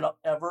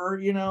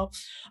ever,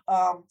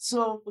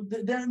 so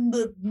then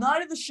the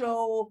night of the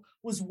show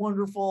was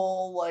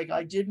wonderful. Like,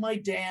 I did my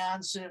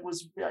dance, and it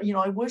was,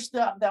 I wish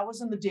that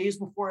was in the days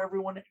before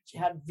everyone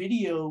had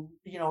video,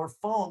 or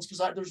phones, because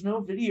there's no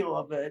video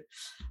of it.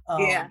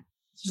 Yeah.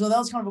 So that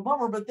was kind of a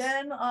bummer. But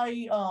then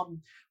I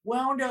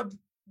wound up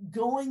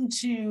going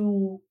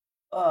to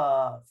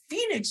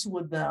Phoenix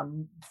with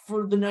them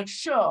for the next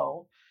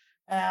show,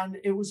 and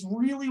it was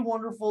really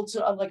wonderful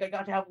to I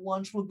got to have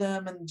lunch with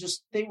them, and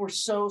just they were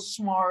so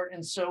smart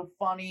and so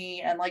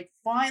funny. And like,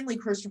 finally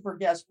Christopher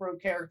Guest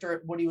broke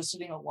character when he was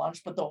sitting at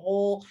lunch, but the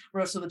whole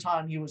rest of the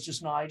time he was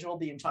just Nigel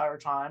the entire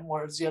time,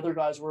 whereas the other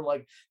guys were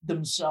like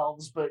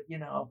themselves. But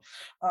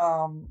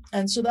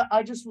and so that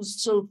I just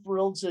was so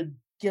thrilled to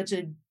get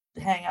to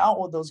hang out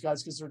with those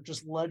guys, because they're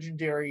just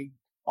legendary,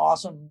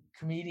 awesome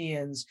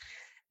comedians.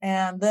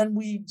 And then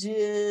we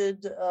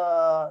did,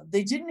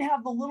 they didn't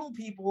have the Little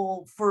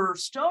People for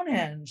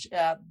Stonehenge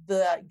at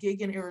that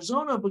gig in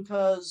Arizona,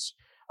 because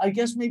I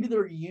guess maybe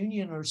they're a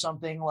union or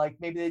something. Like,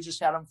 maybe they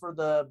just had them for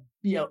the,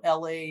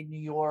 LA, New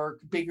York,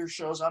 bigger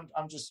shows.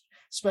 I'm just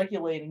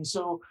speculating.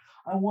 So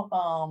I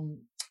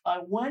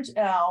went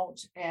out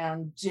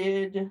and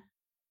did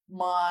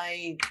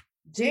my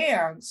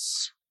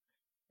dance,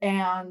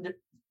 and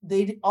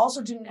they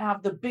also didn't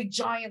have the big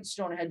giant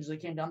Stonehenge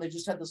that came down. They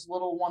just had this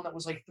little one that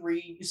was like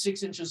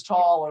 6 inches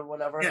tall or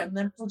whatever. Yeah. And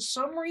then for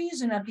some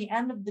reason at the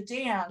end of the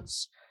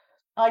dance,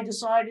 I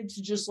decided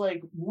to just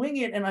like wing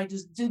it. And I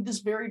just did this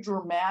very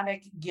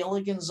dramatic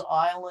Gilligan's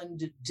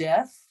Island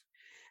death.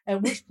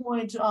 At which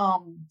point,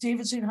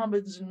 David St.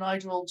 Hubbins and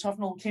Nigel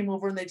Tufnell came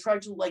over, and they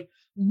tried to like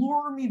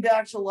lure me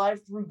back to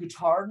life through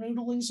guitar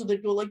noodling. So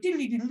they'd go like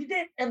diddly diddly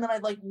dit, and then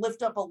I'd like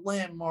lift up a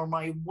limb or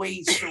my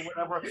waist or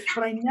whatever.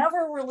 But I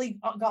never really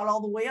got all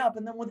the way up.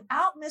 And then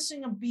without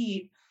missing a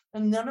beat,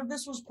 and none of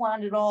this was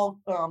planned at all,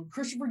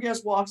 Christopher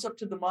Guest walks up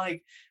to the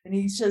mic and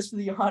he says to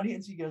the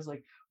audience, he goes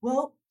like,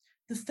 "Well,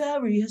 the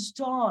fairy has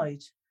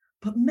died,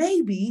 but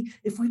maybe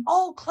if we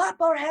all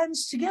clap our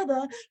hands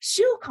together,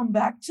 she'll come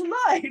back to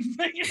life."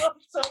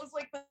 So it was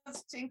like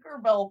this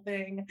Tinkerbell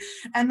thing.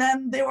 And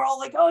then they were all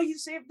like, "Oh, you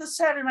saved the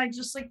set." And I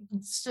just like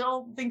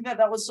still think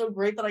that was so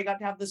great that I got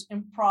to have this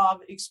improv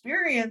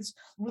experience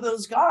with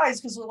those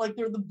guys, because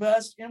they're the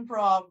best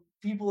improv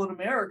people in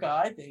America,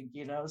 I think,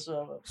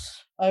 so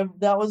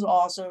that was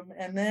awesome.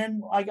 And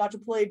then I got to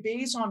play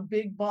bass on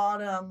Big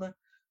Bottom.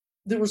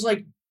 There was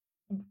like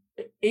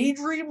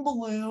Adrian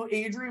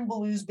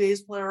Ballew's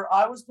bass player.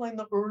 I was playing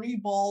the Ernie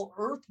Ball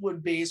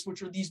Earthwood bass,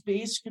 which are these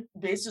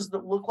basses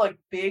that look like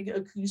big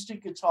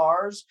acoustic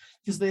guitars,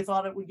 because they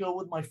thought it would go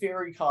with my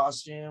fairy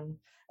costume.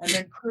 And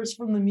then Chris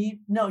from he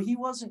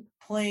wasn't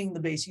playing the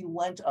bass, he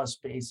lent us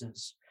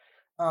basses.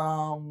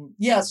 So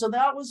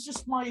that was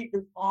just my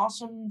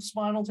awesome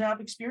Spinal Tap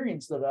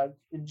experience that I've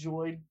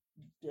enjoyed.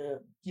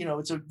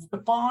 It's a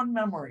fond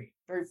memory,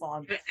 very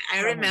fond.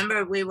 I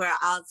remember we were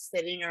all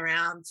sitting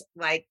around,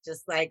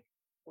 just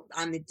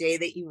on the day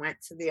that you went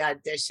to the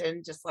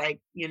audition, just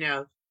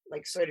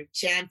sort of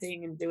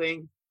chanting and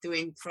doing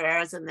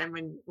prayers. And then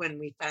when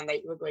we found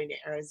out you were going to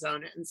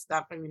Arizona and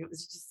stuff, I mean, it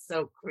was just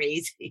so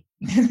crazy.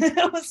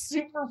 It was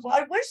super fun.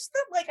 I wish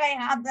that I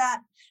had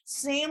that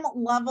same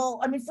level.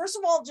 I mean, first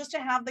of all, just to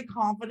have the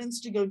confidence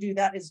to go do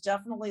that is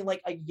definitely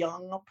like a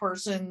young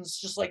person's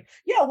just like,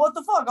 yeah, what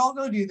the fuck, I'll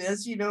go do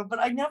this, but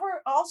I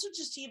never also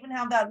just even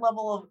have that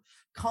level of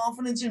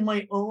confidence in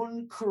my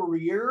own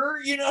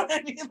career, you know what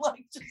I mean?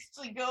 Like,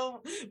 just to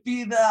go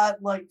be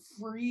that like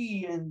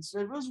free, and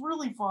it was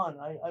really fun.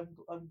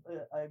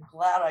 I'm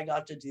glad I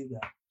got to do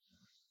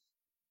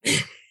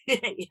that.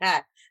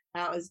 Yeah,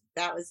 that was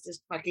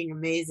just fucking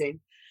amazing.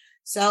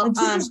 So and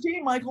to this day,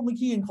 Michael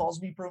McKean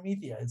calls me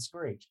Promethea. It's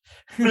great.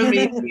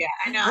 Promethea,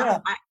 I know. Yeah.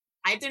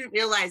 I didn't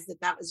realize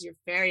that was your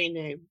fairy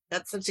name.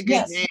 That's such a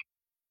good name,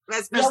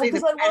 especially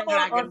the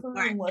Pendragon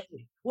part.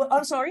 Well,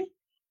 I'm sorry.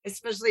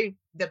 Especially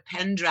the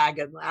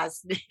Pendragon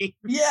last name.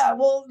 Yeah,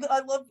 well, I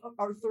love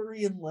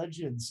Arthurian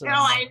legends. So. No,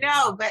 I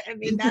know, but I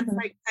mean that's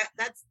like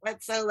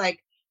that's so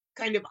like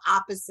kind of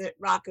opposite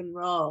rock and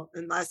roll,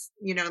 unless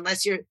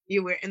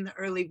you were in the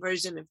early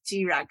version of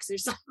T-Rex or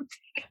something.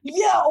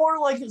 Yeah, or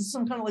like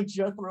some kind of like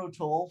Jethro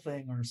Tull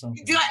thing or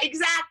something. Yeah,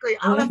 exactly.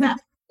 All of that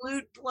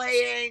flute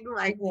playing,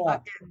 like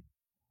fucking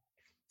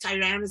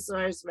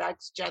Tyrannosaurus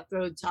Rex,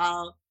 Jethro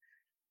Tull,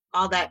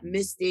 all that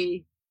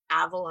Misty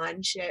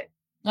Avalon shit.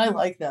 I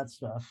like that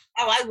stuff.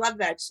 Oh, I love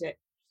that shit.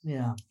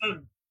 Yeah.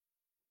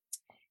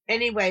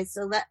 Anyway,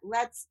 so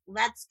let's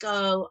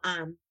go.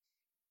 I'm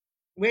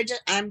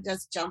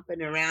just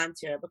jumping around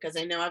here because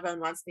I know everyone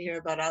wants to hear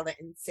about all the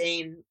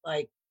insane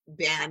like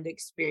band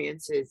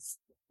experiences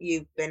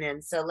you've been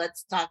in. So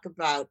let's talk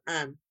about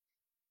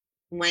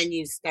when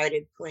you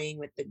started playing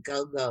with the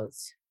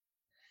Go-Go's.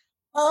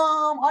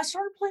 I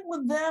started playing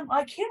with them.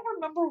 I can't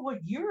remember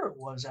what year it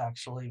was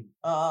actually.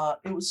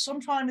 It was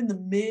sometime in the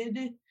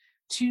mid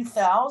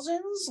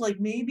 2000s, like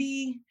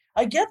maybe.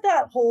 I get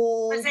that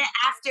whole. Was it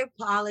after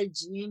Paula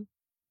Jean?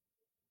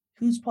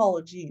 Who's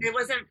Paula Jean? It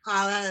wasn't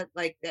Paula,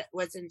 like that.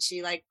 Wasn't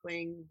she like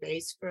playing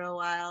bass for a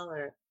while,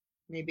 or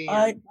maybe?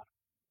 I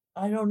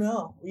don't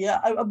know.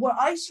 Yeah,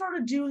 I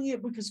started doing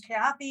it because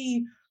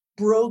Kathy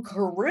broke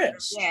her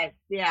wrist.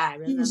 Yeah.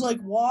 He was like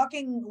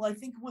walking, I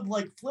think with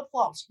like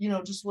flip-flops,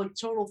 just like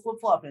total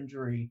flip-flop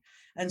injury.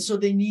 And so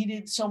they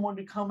needed someone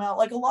to come out.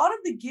 Like a lot of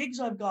the gigs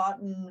I've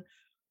gotten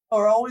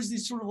are always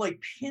these sort of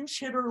like pinch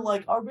hitter,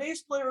 like our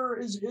bass player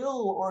is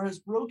ill or has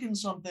broken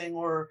something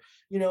or,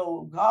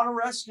 got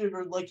arrested,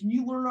 or like, can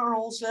you learn our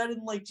whole set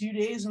in like 2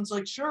 days? And it's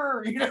like,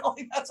 sure,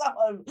 like that's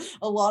how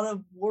a lot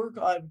of work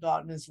I've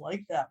gotten is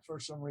like that for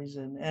some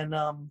reason. And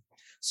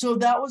so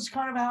that was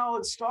kind of how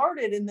it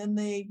started. And then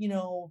they,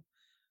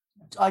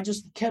 I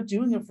just kept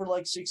doing it for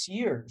like 6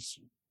 years.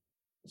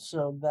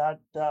 So that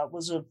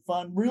was a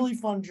really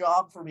fun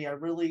job for me.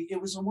 It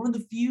was one of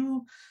the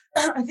few,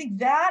 I think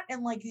that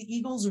and like the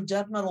Eagles of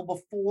death metal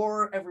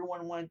before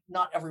everyone went,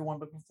 not everyone,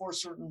 but before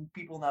certain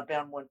people in that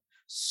band went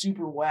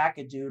super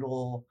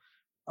wackadoodle.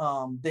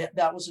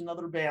 That was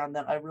another band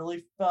that I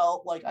really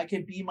felt like I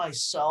could be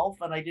myself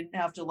and I didn't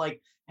have to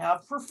like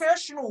have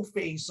professional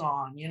face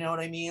on, you know what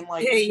I mean?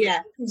 Like,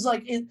 it's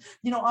like,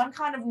 I'm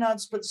kind of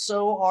nuts, but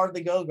so are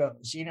the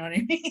Go-Go's, you know what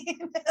I mean?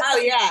 Oh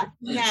yeah.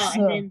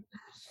 No,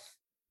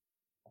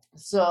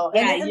 so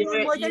I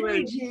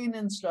made Jane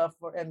and stuff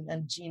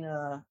and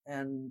Gina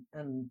and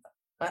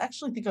I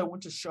actually think I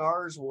went to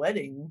Char's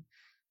wedding,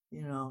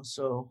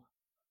 so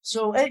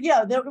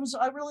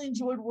I really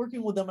enjoyed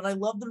working with them and I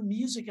love their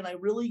music and I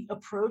really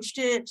approached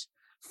it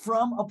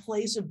from a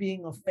place of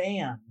being a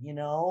fan,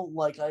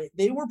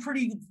 they were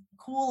pretty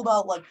cool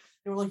about like,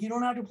 they were like, you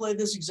don't have to play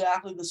this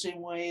exactly the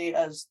same way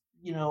as,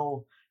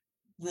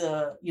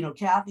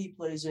 Kathy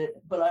plays it,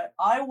 but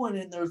I went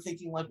in there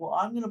thinking like, well,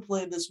 I'm going to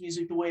play this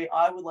music the way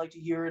I would like to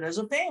hear it as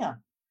a fan,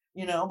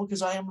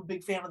 because I am a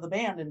big fan of the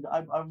band. And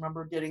I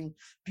remember getting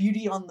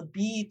Beauty on the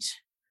Beat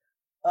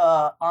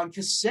on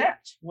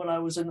cassette when I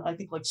was in, I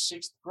think like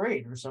 6th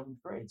grade or 7th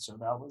grade. So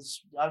that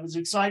was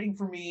exciting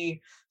for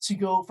me to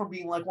go from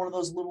being like one of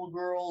those little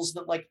girls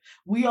that like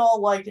we all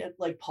liked at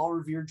like Paul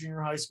Revere Junior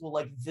High School,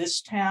 like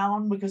This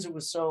Town, because it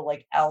was so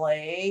like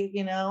LA,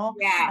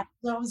 Yeah.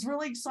 So it was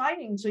really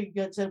exciting to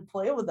get to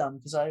play with them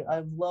because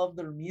I love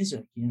their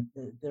music.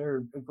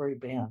 They're a great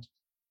band.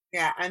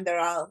 Yeah, and they're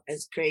all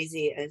as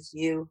crazy as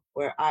you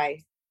or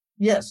I.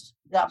 Yes,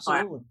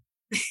 absolutely.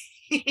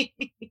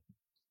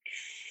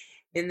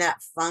 In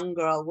that fun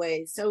girl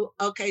way. So,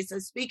 okay. So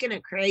speaking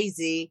of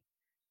crazy,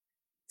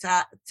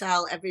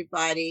 tell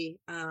everybody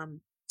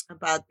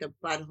about the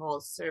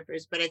Butthole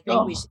Surfers, but I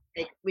think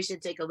we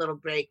should take a little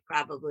break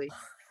probably.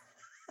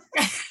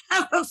 We're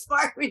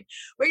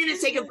going to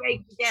take a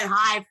break to get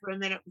high for a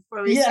minute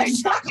before we start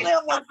exactly.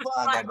 I'm like,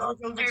 fuck, I better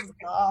go get some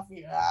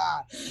coffee.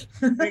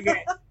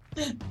 Okay.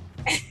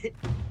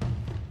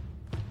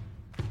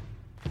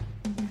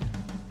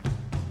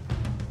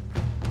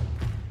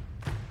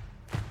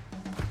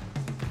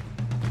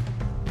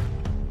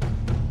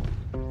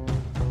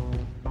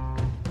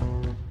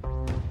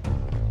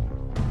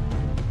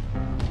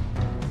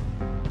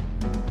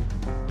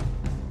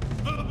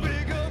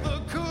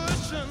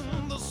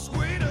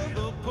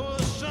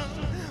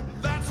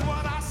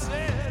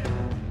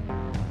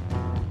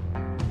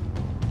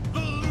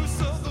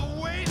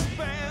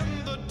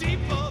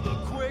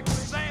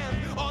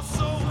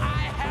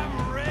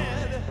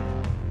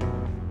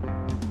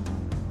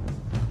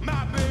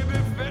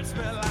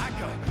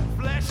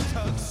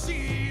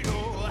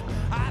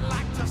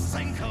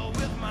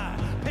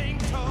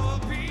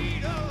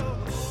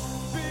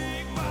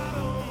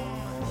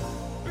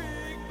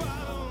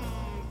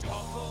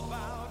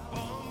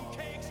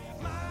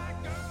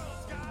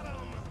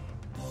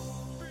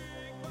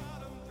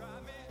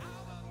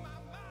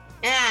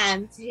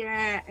 And here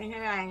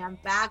I am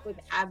back with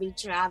Abby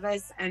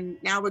Travis, and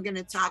now we're going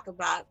to talk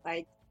about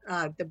like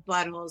the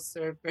Butthole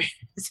Surfers.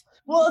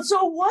 Well,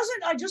 so it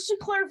wasn't. Just to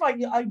clarify,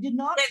 I did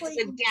not play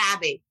with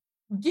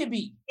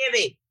Gibby.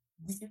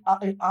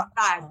 I'm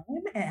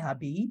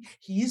Abby.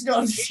 He's no. I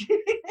know.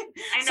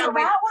 So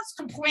that was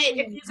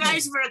completely. If you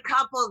guys were a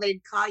couple,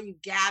 they'd call you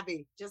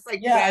Gabby, just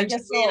like I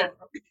guess so.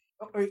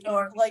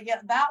 Or like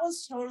that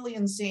was totally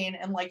insane.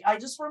 And like I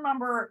just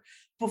remember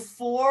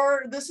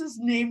before, this is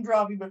name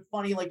dropping but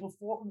funny, like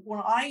before when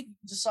I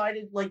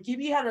decided, like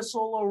Gibby had a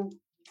solo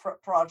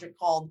project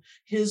called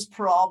His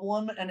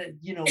Problem, and it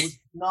was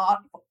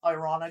not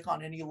ironic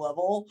on any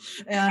level.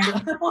 And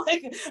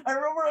like I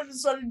remember I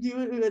decided to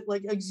do it,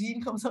 like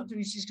Zine comes up to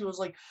me, she goes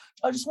like,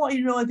 I just want you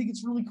to know I think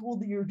it's really cool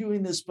that you're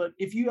doing this, but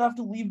if you have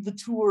to leave the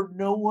tour,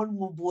 no one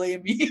will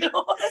blame you.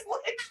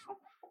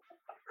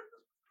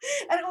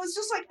 And it was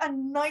just like a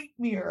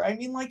nightmare. I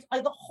mean, like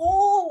the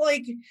whole,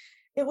 like,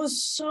 it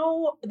was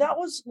so, that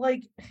was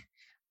like,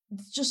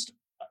 just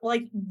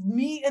like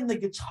me and the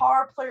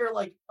guitar player,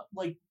 like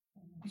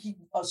he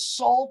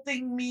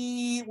assaulting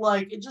me.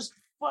 Like it just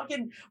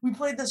fucking, we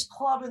played this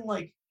club and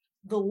like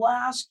the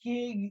last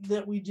gig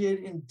that we did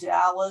in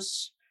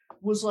Dallas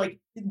was like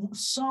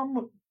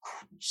some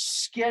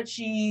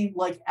sketchy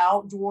like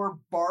outdoor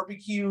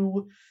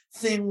barbecue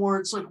thing where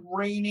it's like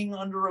raining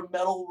under a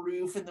metal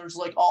roof and there's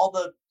like all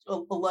the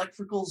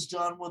electricals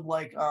done with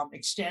like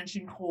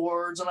extension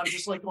cords, and I'm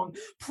just like going,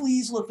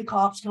 please let the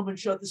cops come and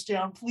shut this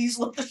down, please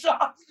let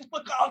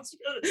the cops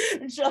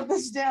and shut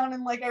this down.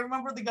 And like I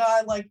remember the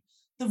guy, like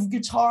the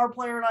guitar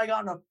player, and I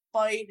got in a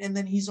fight, and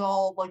then he's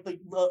all like the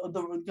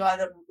guy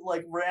that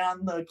like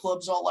ran the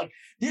club's all like,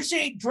 this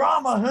ain't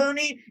drama,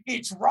 honey,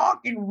 it's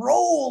rock and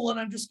roll. And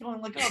I'm just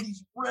going like, oh,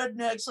 these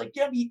rednecks, like,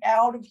 get me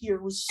out of here.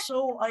 It was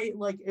so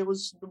it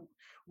was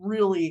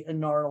really a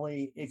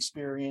gnarly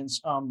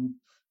experience.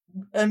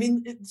 I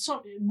mean,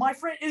 so my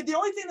friend, the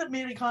only thing that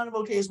made it kind of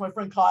okay is my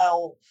friend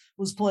Kyle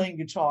was playing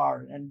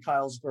guitar, and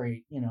Kyle's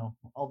great, you know,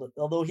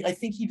 although I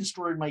think he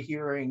destroyed my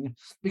hearing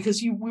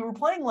because we were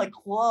playing like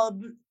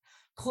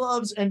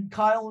clubs, and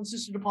Kyle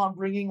insisted upon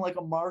bringing like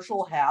a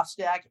Marshall half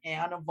stack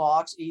and a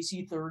Vox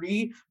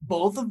AC30,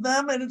 both of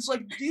them, and it's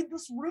like, dude,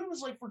 this room is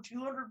like for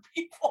 200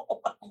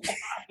 people.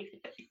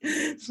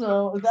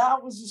 So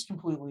that was just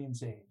completely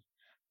insane.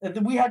 And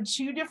then we had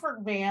two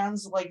different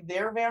vans. Like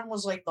their van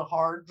was like the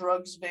hard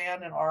drugs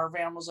van, and our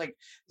van was like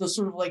the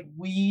sort of like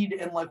weed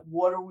and like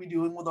what are we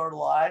doing with our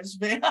lives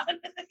van.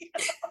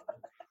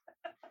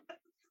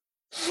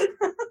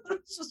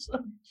 It's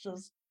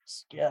just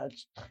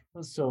sketch. It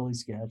was totally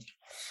sketch.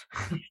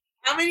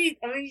 How many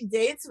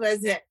dates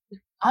was it?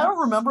 I don't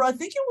remember. I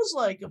think it was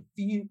like a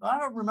few. I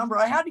don't remember.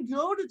 I had to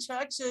go to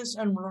Texas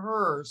and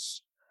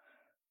rehearse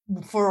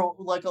for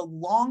like a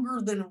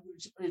longer than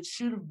it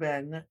should have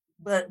been,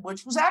 but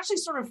which was actually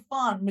sort of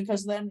fun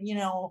because then, you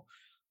know,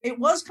 it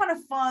was kind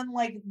of fun,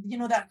 like, you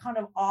know, that kind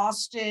of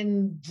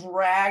Austin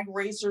drag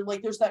racer,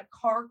 like there's that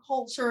car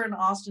culture in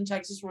Austin,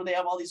 Texas, where they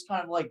have all these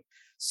kind of like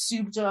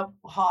souped up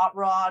hot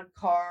rod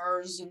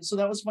cars, and so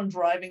that was fun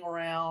driving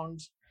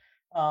around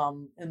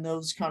in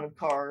those kind of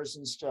cars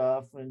and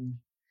stuff. And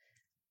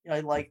I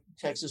like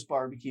Texas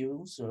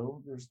barbecue,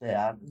 so there's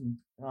that. And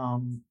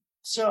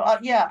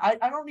yeah,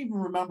 I don't even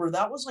remember.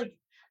 That was like,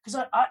 because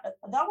I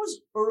that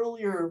was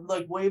earlier,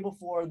 like way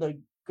before the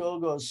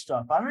Go-Go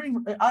stuff.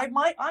 I'm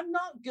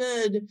not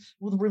good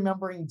with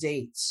remembering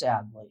dates,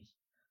 sadly.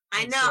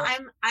 I know.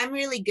 I'm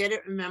really good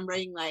at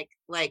remembering like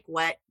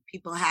what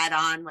people had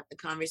on, what the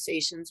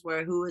conversations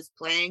were, who was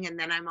playing, and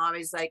then I'm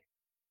always like,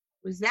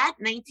 was that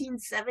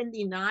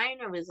 1979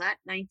 or was that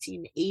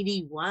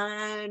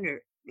 1981?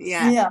 Or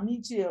yeah,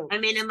 me too. I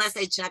mean, unless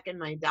I check in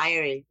my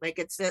diary, like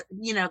it's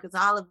you know, because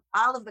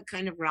all of the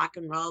kind of rock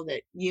and roll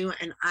that you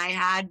and I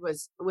had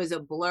was a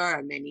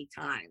blur many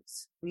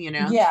times, you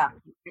know. Yeah,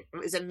 it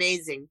was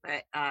amazing.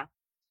 But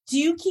do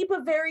you keep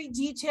a very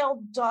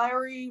detailed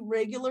diary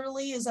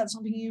regularly? Is that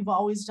something you've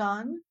always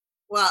done?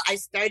 Well, I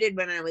started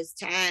when I was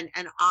 10,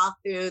 and all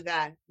through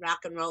the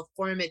rock and roll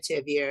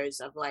formative years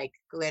of like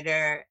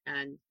glitter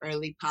and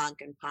early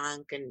punk and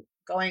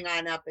going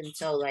on up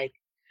until like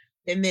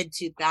the mid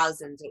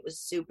 2000s, it was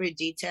super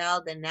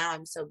detailed. And now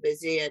I'm so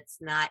busy, it's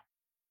not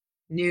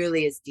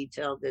nearly as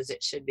detailed as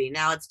it should be.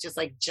 Now it's just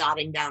like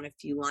jotting down a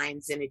few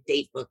lines in a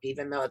date book,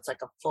 even though it's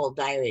like a full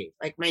diary.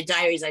 Like my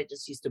diaries, I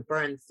just used to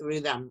burn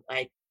through them.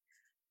 Like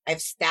I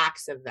have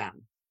stacks of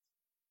them.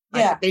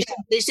 Like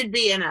they should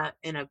be in a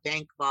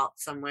bank vault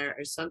somewhere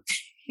or something.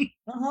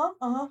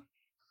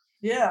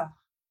 Yeah.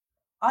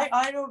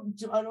 I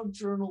don't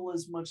journal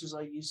as much as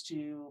I used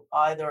to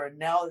either, and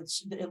now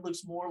it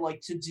looks more like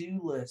to-do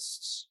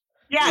lists.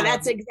 Yeah,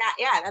 that's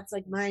that's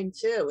like mine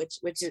too,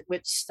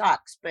 which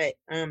sucks. But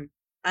I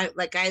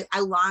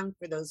long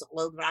for those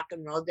old rock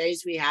and roll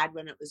days we had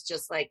when it was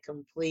just like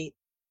complete.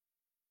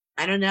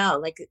 I don't know,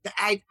 like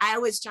I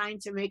was trying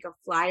to make a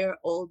flyer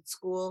old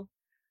school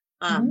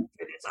for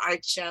this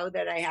art show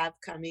that I have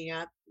coming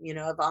up, you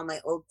know, of all my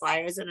old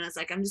flyers, and I was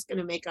like, I'm just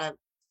gonna make a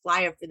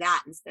flyer for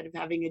that instead of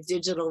having a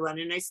digital one.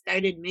 And I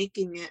started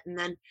making it, and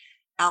then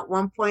at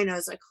one point I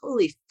was like,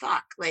 holy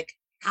fuck, like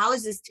how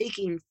is this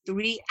taking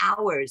 3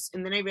 hours?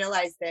 And then I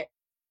realized that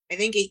I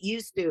think it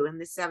used to in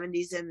the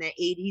 70s and the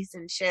 80s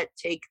and shit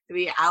take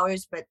 3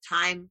 hours, but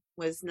time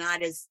was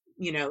not as,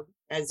 you know,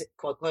 as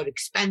quote unquote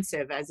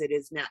expensive as it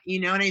is now, you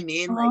know what I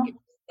mean?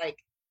 Like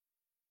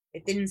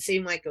it didn't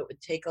seem like it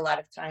would take a lot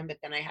of time, but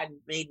then I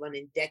hadn't made one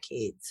in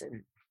decades,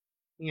 and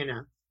you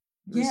know.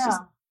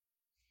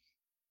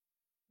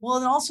 Well,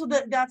 and also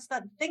that's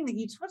that thing that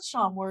you touched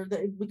on where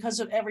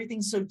because of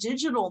everything so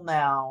digital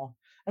now,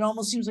 it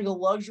almost seems like a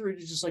luxury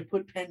to just like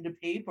put pen to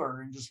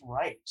paper and just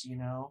write, you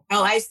know?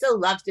 Oh, I still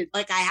love to,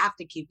 like I have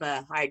to keep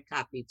a hard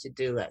copy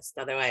to-do list.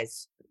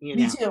 Otherwise, you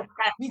know. Me too.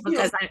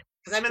 Because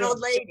I'm an old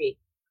lady.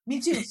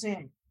 Me too,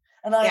 same.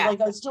 And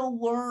I still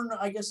learn,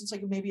 I guess it's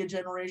like maybe a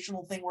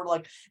generational thing where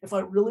like, if I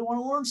really want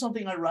to learn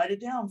something, I write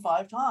it down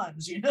 5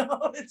 times, you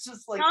know, it's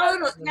just like.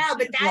 No,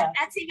 but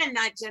that's even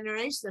not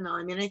generational.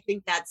 I mean, I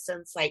think that's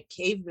since like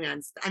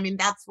caveman. I mean,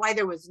 that's why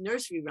there was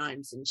nursery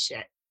rhymes and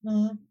shit.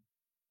 Mm-hmm.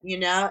 You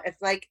know,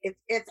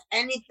 if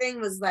anything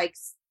was like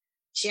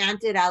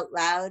chanted out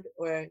loud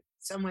or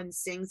someone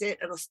sings it,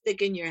 it'll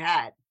stick in your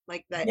head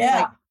like that. Yeah.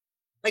 Like,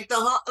 Like the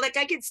whole, like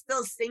I could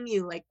still sing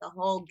you like the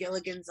whole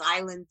Gilligan's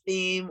Island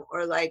theme,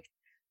 or like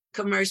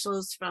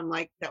commercials from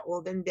like the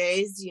olden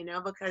days, you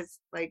know, because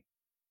like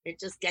it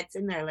just gets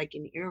in there like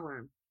an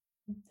earworm.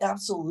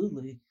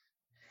 Absolutely.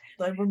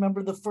 I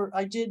remember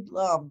I did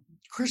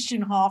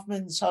Christian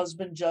Hoffman's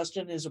husband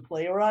Justin is a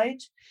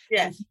playwright.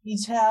 Yeah. And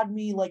he's had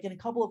me like in a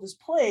couple of his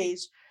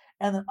plays,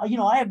 and you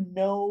know, I have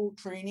no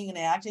training in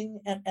acting,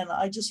 and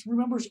I just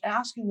remember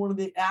asking one of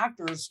the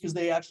actors, because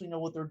they actually know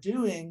what they're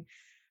doing,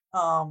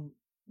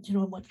 you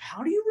know, I'm like,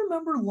 how do you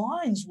remember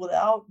lines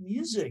without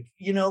music?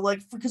 You know, like,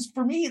 because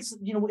for me, it's,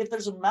 you know, if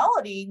there's a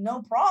melody,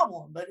 no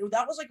problem. But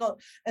that was like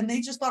and they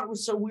just thought it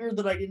was so weird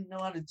that I didn't know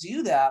how to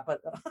do that.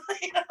 But,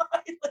 you know,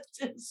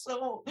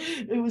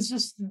 it was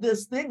just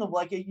this thing of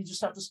like, you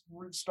just have to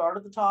start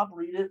at the top,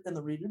 read it, and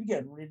then read it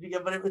again.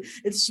 But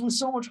it was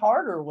so much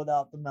harder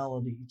without the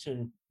melody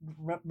to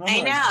remember.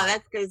 I know,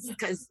 that's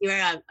because you're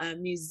a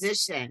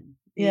musician,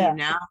 yeah. You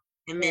know?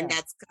 I mean,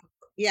 that's,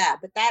 yeah,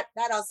 but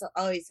that also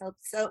always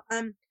helps. So,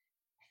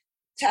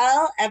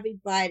 tell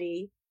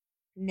everybody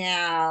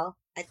now.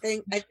 I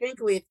think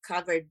we've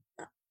covered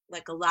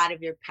like a lot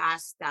of your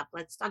past stuff.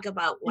 Let's talk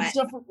about what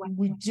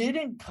we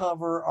didn't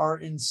cover our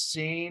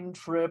insane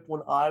trip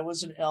when I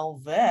was in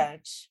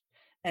Helvet,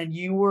 and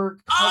you were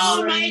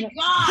covering...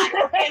 Oh my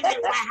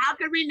God! How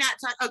could we not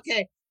talk?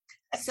 Okay,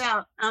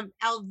 so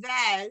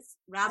Elvis,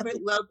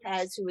 Robert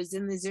Lopez, who was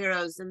in the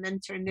Zeros and then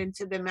turned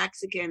into the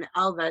Mexican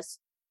Elvis.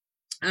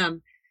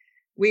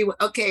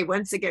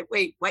 Once again,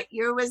 wait, what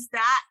year was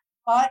that?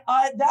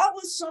 That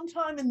was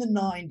sometime in the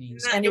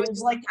 90s, and it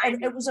was like,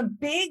 it was a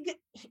big,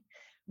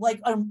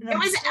 like, it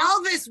was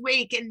Elvis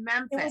Week in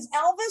Memphis. It was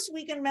Elvis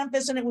Week in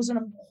Memphis, and it was an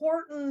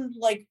important,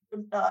 like,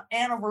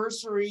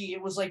 anniversary.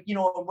 It was like, you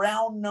know, a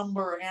round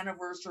number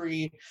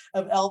anniversary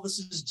of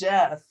Elvis's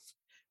death,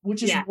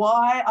 which is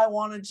why I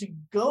wanted to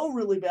go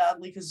really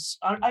badly, because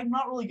I'm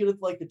not really good at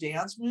like the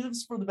dance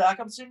moves for the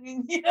backup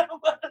singing, you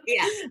know.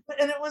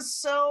 And it was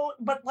so,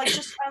 but like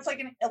just as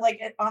like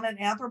on an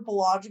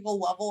anthropological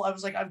level, I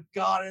was like, I've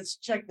got to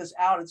check this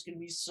out. It's going to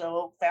be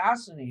so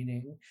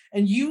fascinating.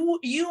 And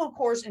you of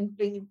course,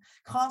 in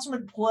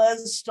consummate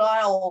Ples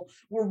style,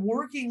 were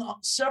working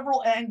on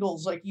several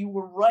angles. Like you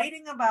were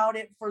writing about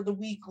it for the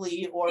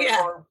Weekly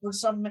or for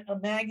some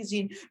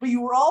magazine, but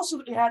you were also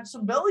had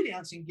some belly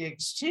dancing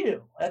gigs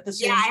too. At the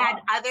same time. I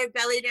had other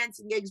belly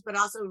dancing gigs, but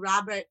also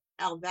Robert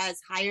Elvis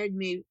hired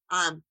me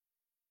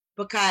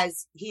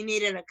because he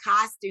needed a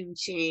costume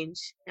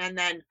change, and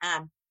then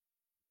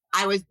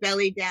I was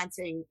belly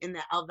dancing in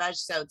the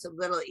Elvis show to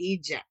Little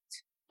Egypt.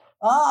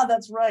 Ah,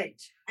 that's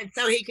right. And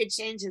so he could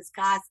change his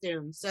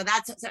costume. So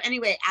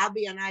anyway,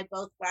 Abby and I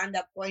both wound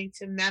up going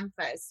to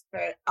Memphis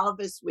for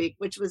Elvis Week,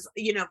 which was,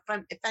 you know,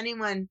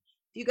 if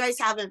you guys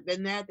haven't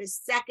been there, the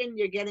second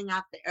you're getting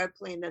off the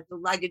airplane, that the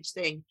luggage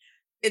thing,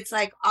 it's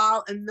like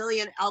a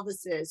million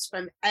Elvises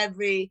from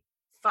every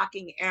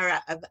fucking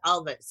era of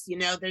Elvis. You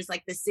know, there's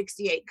like the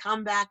 68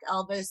 comeback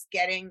Elvis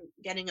getting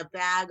a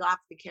bag off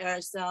the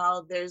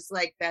carousel. There's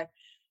like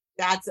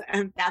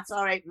that's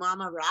all right,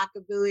 Mama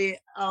Rockabilly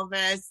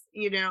Elvis,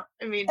 you know,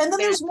 I mean. And then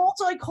there's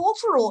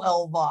multicultural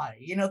Elvi,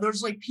 you know,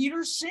 there's like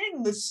Peter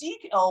Singh, the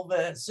Sikh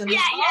Elvis. And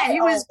he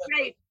was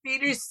great.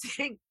 Peter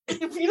Singh.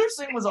 Peter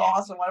Singh was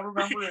awesome. I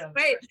remember him.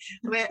 Wait,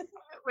 when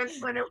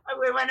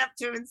we went up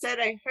to him and said,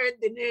 I heard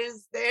the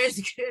news, there's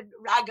good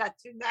raga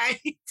tonight.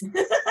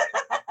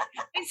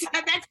 He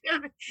said that to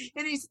him,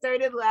 and he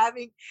started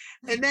laughing.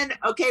 And then,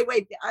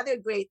 the other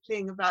great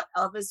thing about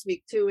Elvis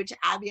Week too, which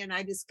Abby and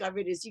I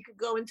discovered, is you could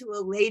go into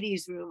a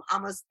ladies' room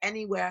almost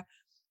anywhere,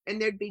 and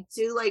there'd be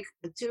two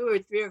or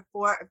three or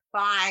four or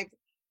five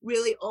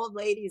really old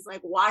ladies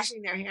like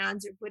washing their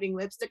hands or putting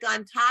lipstick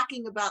on,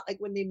 talking about like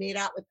when they made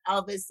out with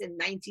Elvis in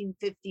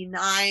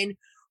 1959,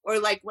 or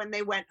like when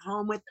they went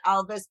home with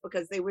Elvis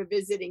because they were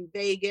visiting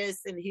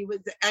Vegas, and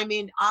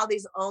all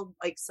these old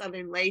like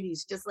Southern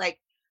ladies just like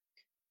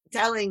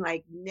telling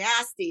like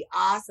nasty,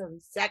 awesome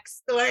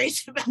sex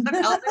stories about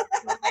Elvis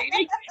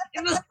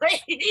in the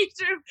ladies'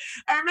 room.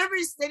 I remember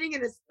sitting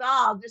in a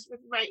stall just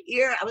with my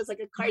ear. I was like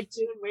a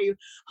cartoon where you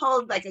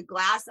hold like a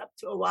glass up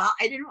to a wall.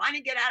 I didn't want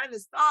to get out of the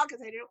stall because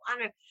I didn't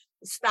want to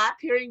stop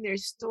hearing their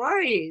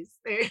stories.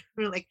 They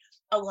were like,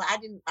 oh, well, I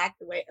didn't like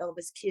the way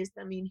Elvis kissed.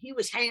 I mean, he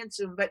was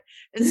handsome,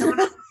 and someone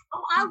else,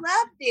 oh, I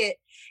loved it.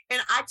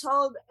 And I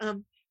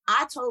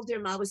told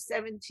him I was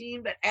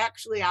 17, but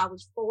actually I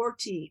was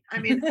 14. I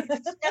mean,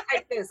 it's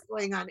like this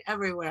going on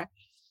everywhere.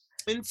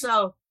 And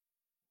so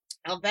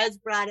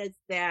Elvis brought us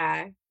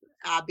there.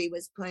 Abby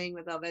was playing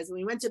with Elvis, and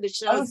we went to the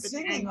show. I was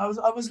singing. I was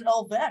an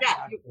Elvet.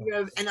 Yeah,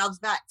 you're an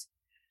Elvet.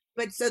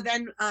 But so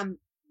then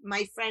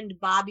my friend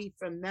Bobby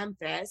from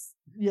Memphis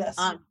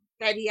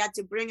said he had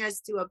to bring us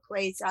to a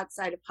place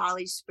outside of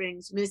Holly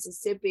Springs,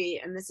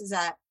 Mississippi. And this is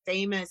a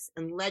famous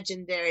and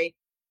legendary,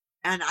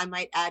 and I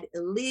might add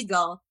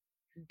illegal,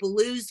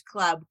 blues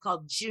club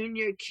called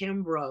Junior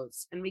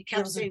Kimbrough's. And we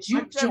kept saying,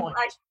 juke joint.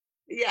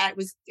 It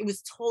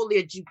was totally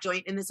a juke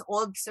joint in this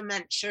old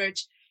cement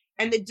church.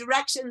 And the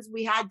directions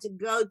we had to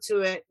go to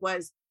it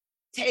was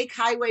take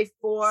Highway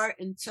 4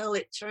 until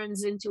it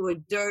turns into a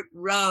dirt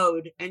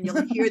road and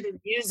you'll hear the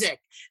music.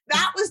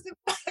 That was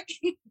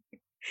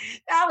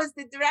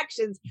the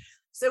directions.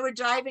 So we're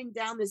driving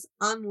down this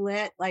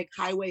unlit like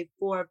Highway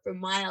 4 for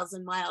miles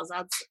and miles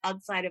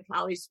outside of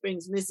Holly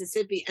Springs,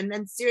 Mississippi. And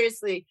then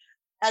seriously,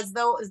 as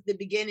though it was the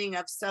beginning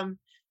of some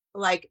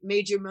like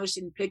major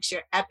motion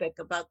picture epic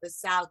about the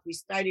South, we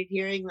started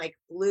hearing like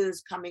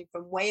blues coming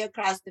from way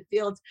across the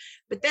fields.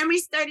 But then we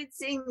started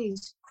seeing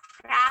these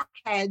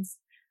crackheads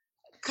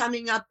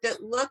coming up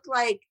that look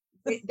like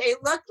they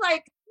look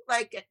like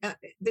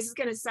this is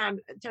going to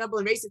sound terrible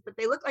and racist, but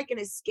they look like an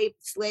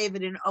escaped slave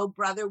in an Oh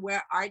Brother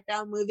Where Art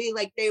Thou movie.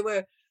 Like they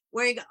were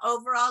wearing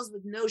overalls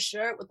with no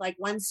shirt with like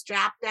one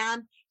strap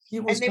down,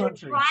 and they were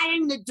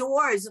prying the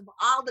doors of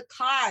all the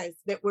cars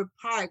that were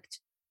parked,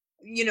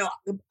 you know,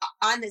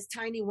 on this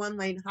tiny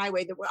 1-lane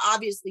highway that were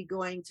obviously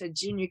going to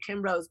Junior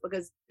Kimbrough's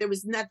because there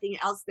was nothing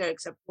else there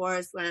except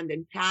forest land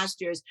and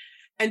pastures.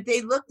 And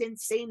they looked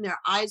insane. Their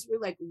eyes were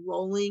like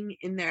rolling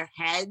in their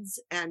heads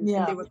and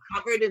they were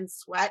covered in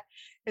sweat.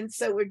 And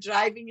so we're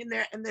driving in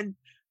there. And then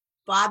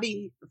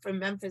Bobby from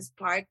Memphis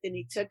parked and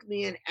he took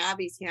me and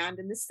Abby's hand.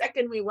 And the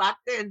second we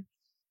walked in,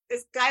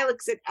 this guy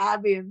looks at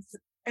Abby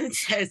and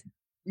says,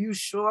 "You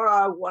sure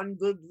are one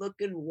good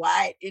looking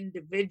white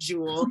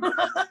individual."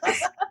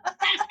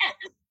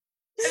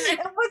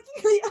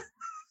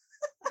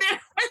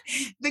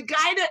 The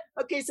guy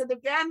so the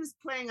band was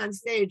playing on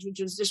stage,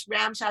 which was just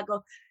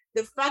ramshackle.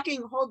 The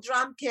fucking whole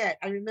drum kit,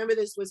 I remember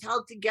this, was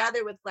held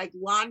together with like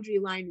laundry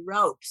line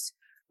ropes,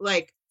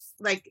 like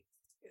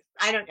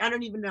I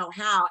don't even know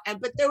how.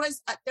 But there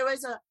was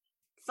a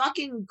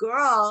fucking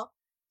girl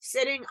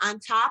sitting on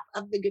top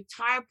of the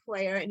guitar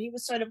player, and he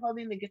was sort of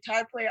holding the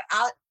guitar player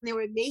out, and they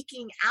were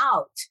making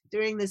out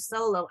during the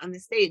solo on the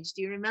stage.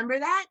 Do you remember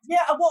that?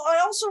 Yeah, well, I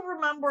also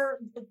remember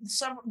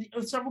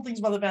several things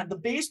about the band. The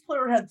bass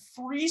player had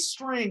 3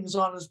 strings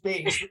on his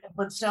bass,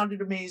 but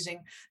sounded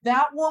amazing.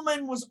 That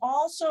woman was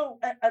also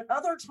at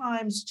other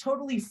times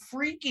totally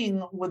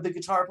freaking with the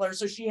guitar player.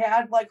 So she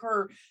had like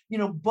her,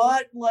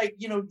 butt, like,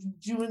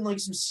 doing like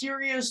some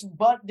serious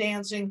butt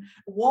dancing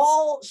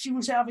while she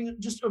was having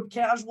just a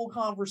casual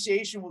conversation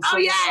with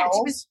someone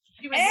else.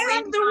 She was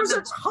and there was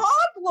a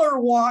toddler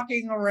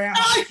walking around.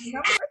 Oh,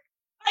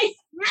 I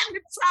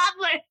remember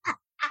toddler.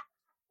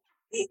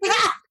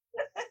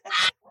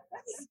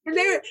 And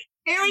they were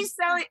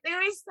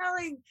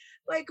selling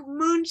like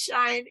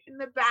moonshine in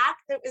the back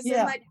that was in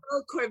like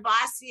little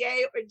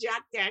Courvoisier or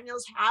Jack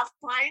Daniel's half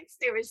pints.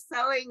 They were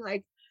selling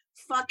like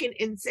fucking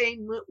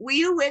insane. Were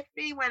you with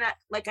me when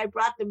I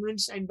brought the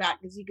moonshine back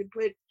because you could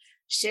put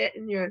shit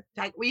in your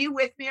pack? Were you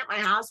with me at my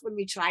house when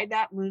we tried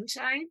that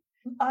moonshine?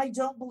 I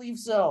don't believe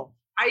so.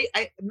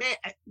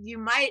 You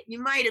might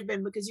have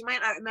been, because you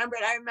might not remember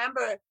it. I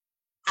remember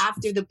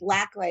after the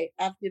blacklight,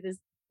 after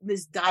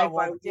this dive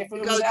bar, if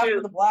it was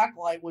after the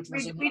blacklight, which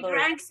was we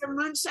drank some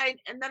moonshine,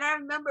 and then I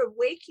remember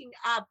waking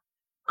up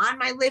on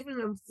my living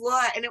room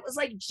floor, and it was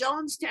like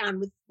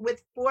Jonestown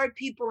with 4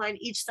 people on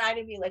each side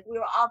of me, like we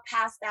were all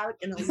passed out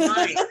in a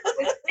line.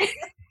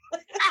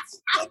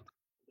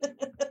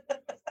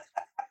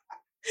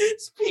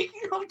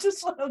 Speaking of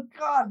just, oh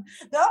God,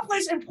 that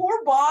place, and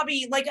poor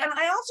Bobby, and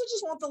I also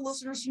just want the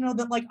listeners to know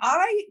that,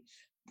 I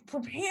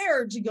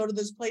prepared to go to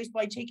this place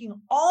by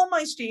taking all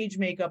my stage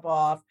makeup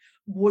off,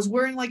 was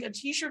wearing a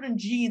t-shirt and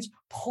jeans.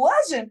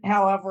 Pleasant,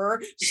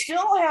 however,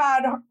 still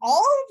had all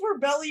of her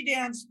belly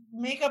dance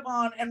makeup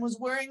on and was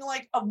wearing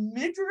a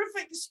midriff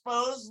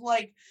exposed,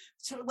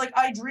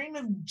 I Dream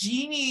of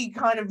Jeannie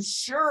kind of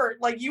shirt.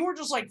 You were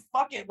just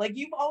fuck it.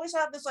 You've always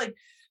had this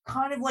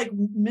kind of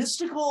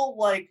mystical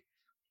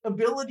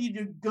ability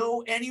to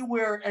go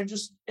anywhere and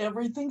just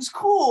everything's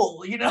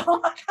cool, I don't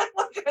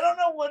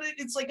know what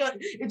it's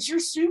it's your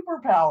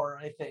superpower,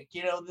 I think,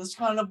 this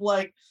kind of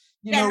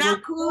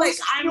not cool,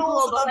 I'm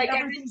cool, but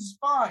everything's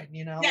fine,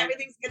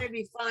 everything's gonna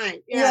be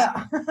fine.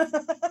 Yeah.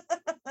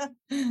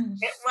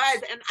 It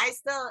was, and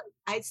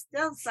I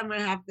still somewhere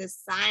have this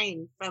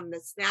sign from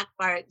the snack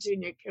bar at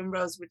Junior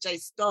Kimbrough's, which I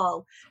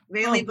stole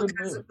mainly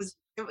because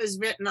it was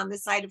written on the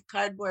side of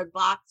cardboard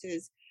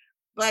boxes,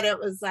 but it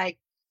was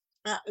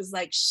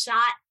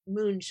shot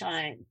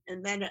moonshine,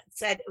 and then it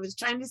was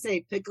trying to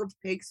say pickled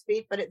pig's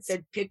feet, but it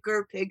said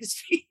picker pig's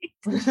feet.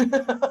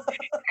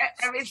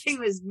 Everything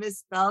was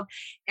misspelled,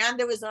 and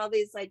there was all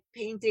these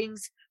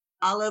paintings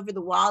all over the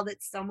wall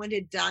that someone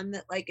had done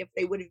that if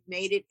they would have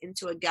made it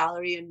into a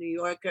gallery in New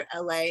York or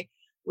LA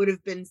would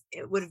have been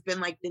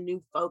the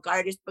new folk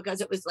artist, because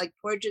it was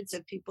portraits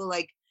of people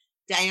like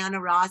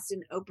Diana Ross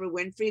and Oprah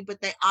Winfrey, but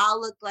they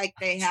all looked like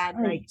they had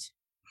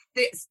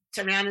this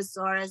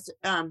Tyrannosaurus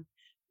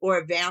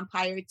or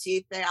vampire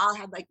teeth. They all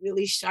had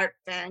really sharp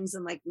fangs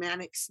and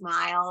manic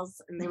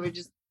smiles, and they were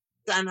just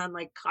done on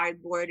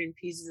cardboard and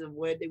pieces of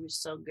wood. They were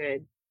so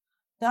good.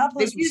 That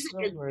place was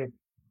so great.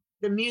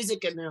 The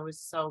music in there was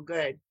so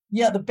good.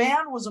 Yeah, the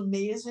band was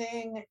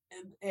amazing,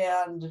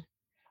 and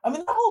I mean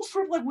that whole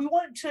trip. We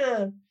went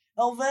to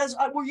Elvez.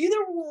 Were you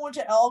there when we went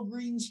to Al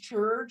Green's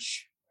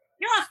church?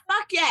 Yeah,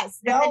 fuck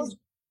yes.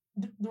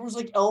 there was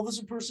like Elvis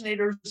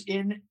impersonators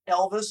in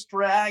Elvis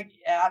drag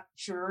at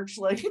church,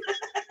 like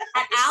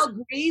at Al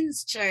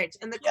Green's church,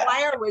 and the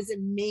choir was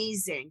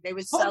amazing. They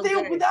were so good. They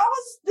weren't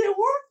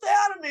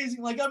that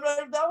amazing. Like that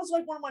was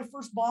like one of my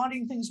first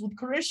bonding things with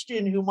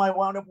Christian, whom I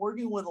wound up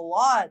working with a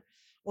lot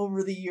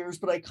over the years.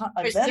 But I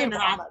met him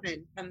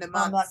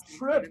on that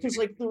trip, because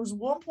like there was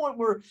one point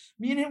where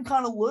me and him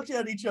kind of looked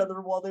at each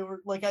other while they were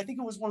like, I think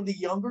it was one of the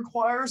younger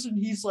choirs,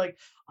 and he's like,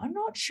 I'm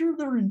not sure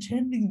they're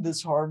intending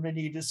this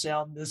harmony to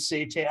sound this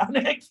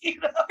satanic,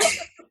 you know.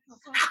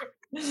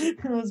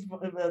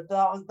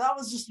 that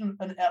was just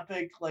an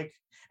epic, like,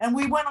 and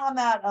we went on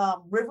that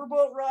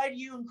riverboat ride,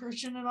 you and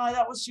Christian and I.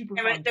 That was super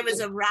fun. There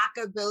was a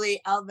rockabilly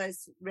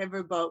Elvis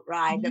riverboat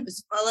ride that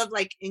was full of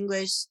like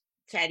English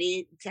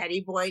teddy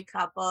boy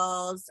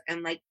couples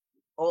and like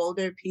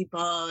older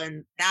people,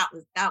 and that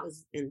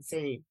was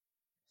insane.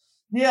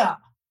 Yeah.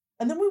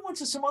 And then we went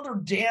to some other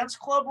dance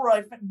club where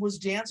I was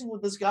dancing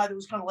with this guy that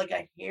was kind of like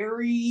a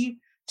hairy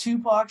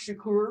Tupac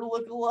Shakur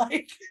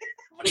lookalike.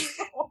 But he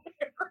was all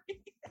hairy.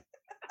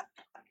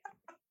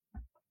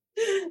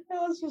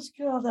 That was just,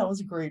 God, that was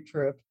a great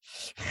trip.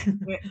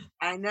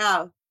 I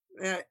know.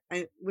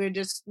 We're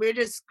just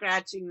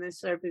scratching the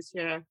surface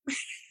here.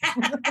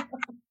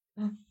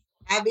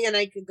 Abby and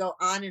I could go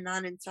on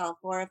and tell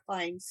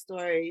horrifying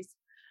stories.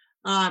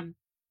 Let's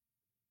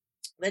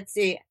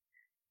see.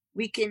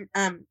 We can.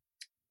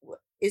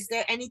 Is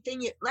there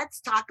anything?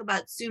 Let's talk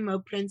about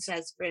Sumo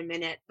Princess for a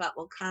minute, but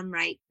we'll come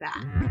right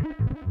back.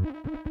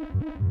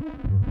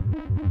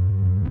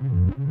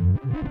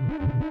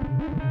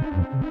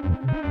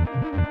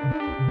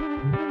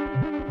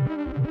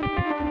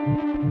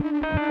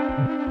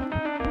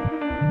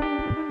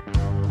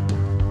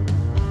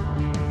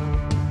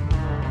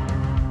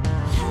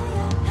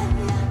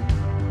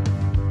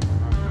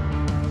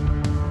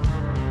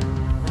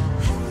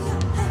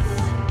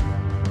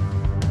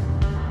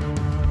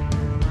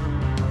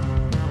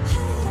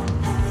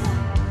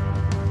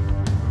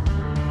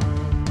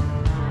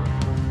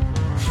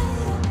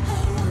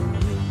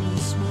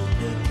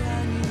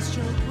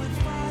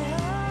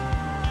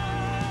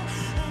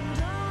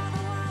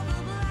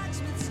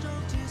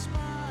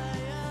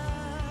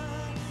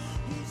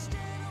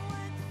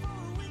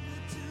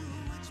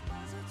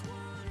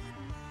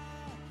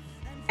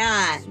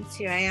 And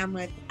here I am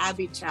with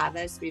Abby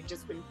Chavez. We've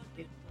just been,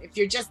 if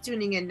you're just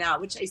tuning in now,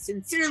 which I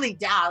sincerely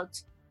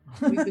doubt,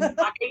 we've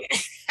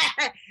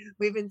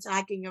been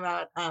talking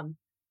about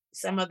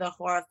some of the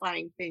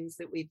horrifying things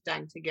that we've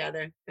done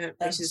together.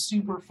 Which is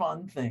super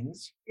fun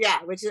things.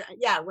 Yeah, which is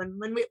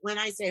when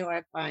I say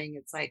horrifying,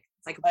 it's like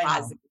a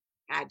positive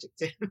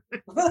adjective.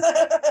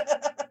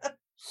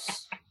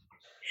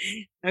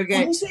 Okay.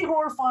 When you say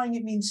horrifying,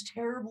 it means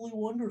terribly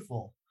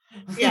wonderful.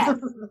 Yeah,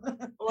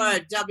 or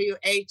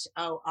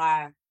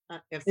WHOR.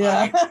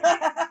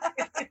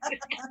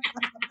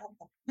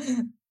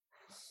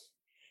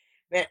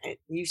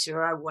 You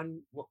sure are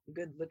one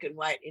good-looking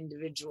white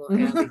individual.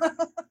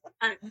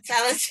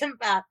 Tell us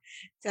about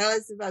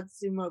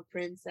Sumo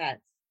Princess.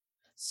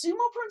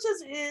 Sumo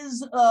Princess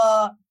is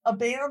a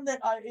band that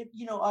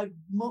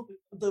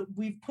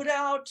we've put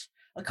out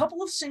a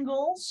couple of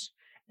singles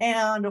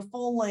and a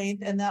full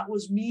length, and that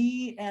was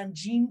me and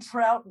Gene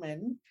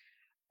Troutman.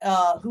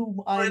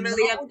 Who I know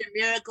of the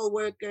Miracle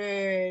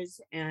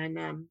Workers, and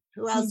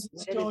who else?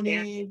 Stone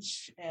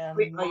Age, and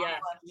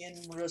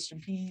rest in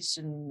peace,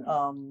 and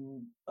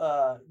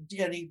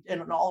Danny,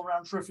 and an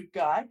all-around terrific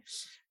guy.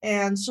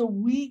 And so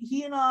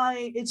he and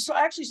I, it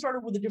actually started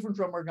with a different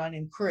drummer, a guy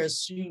named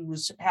Chris, who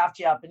was half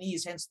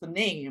Japanese, hence the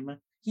name.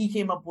 He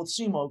came up with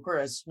Sumo,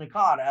 Chris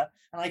Nakata,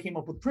 and I came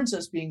up with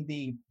Princess, being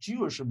the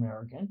Jewish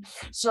American.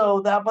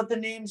 But the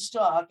name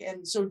stuck.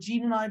 And so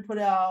Gene and I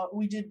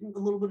we did a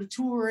little bit of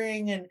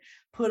touring and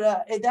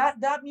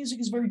that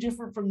music is very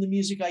different from the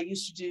music I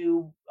used to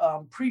do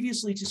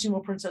previously to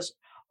Sumo Princess.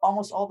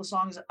 Almost all the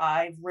songs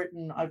I've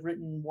written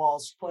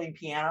whilst playing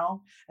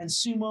piano, and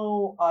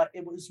Sumo,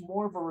 it was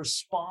more of a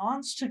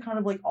response to kind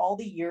of like all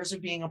the years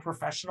of being a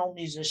professional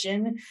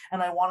musician.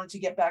 And I wanted to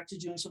get back to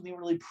doing something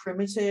really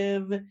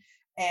primitive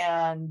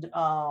and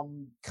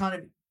kind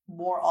of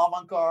more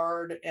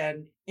avant-garde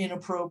and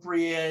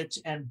inappropriate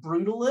and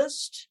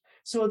brutalist.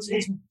 So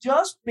it's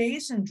just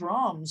bass and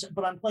drums,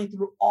 but I'm playing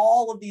through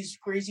all of these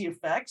crazy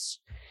effects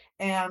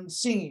and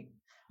singing.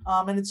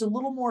 And it's a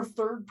little more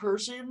third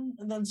person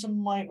than some of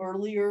my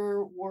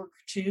earlier work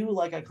too.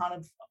 Like I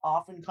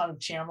often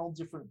channel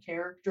different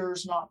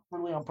characters, not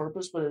really on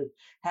purpose, but it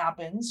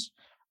happens.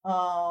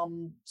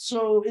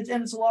 So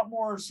it's a lot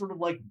more sort of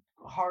like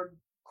hardcore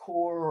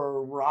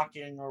or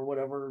rocking or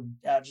whatever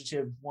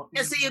adjective.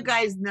 Just so you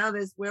guys know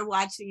this, we're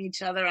watching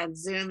each other on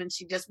Zoom, and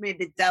she just made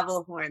the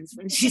devil horns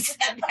when she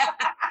said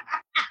that.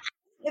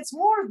 It's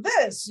more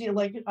this,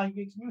 like, can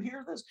you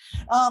hear this?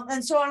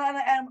 And so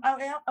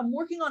I'm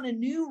working on a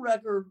new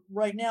record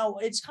right now.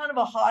 It's kind of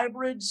a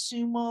hybrid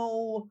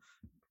Sumo,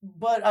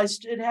 but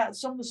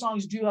some of the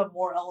songs do have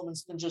more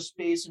elements than just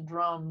bass and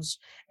drums.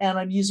 And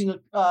I'm using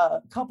a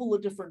couple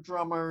of different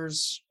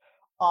drummers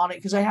on it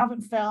because I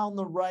haven't found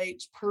the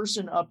right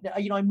person up now.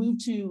 You know, I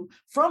moved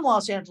from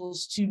Los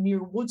Angeles to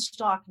near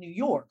Woodstock, New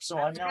York. So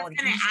I'm now I was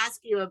going to ask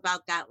you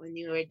about that when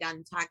you were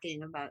done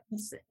talking about,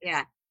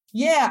 yeah.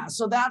 Yeah,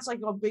 so that's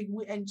like a big.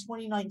 In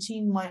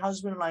 2019, my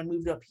husband and I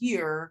moved up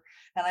here,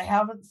 and I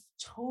haven't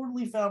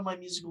totally found my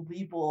musical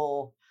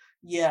people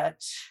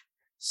yet.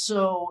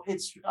 So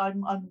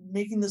I'm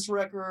making this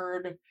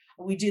record.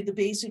 We did the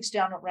basics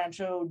down at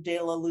Rancho de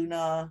la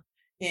Luna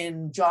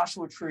in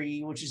Joshua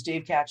Tree, which is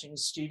Dave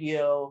Catching's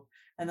studio,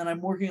 and then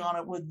I'm working on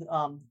it with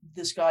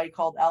this guy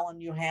called Alan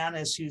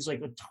Johannes, who's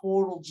like a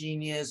total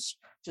genius,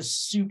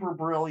 just super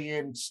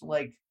brilliant,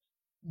 like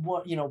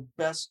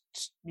best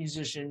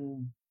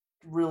musician,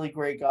 really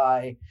great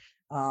guy.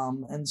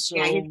 And so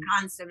yeah, he's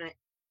consummate.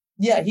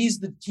 Yeah, he's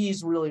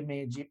really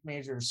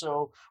major.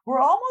 So we're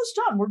almost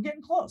done. We're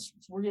getting close.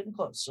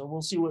 So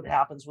we'll see what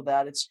happens with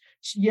that. It's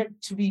yet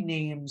to be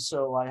named,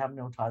 so I have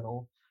no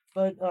title.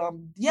 But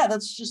yeah,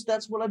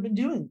 that's what I've been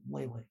doing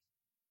lately.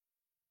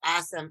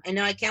 Awesome. I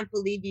know. I can't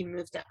believe you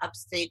moved to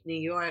upstate New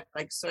York.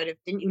 Like, sort of,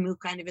 didn't you move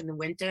kind of in the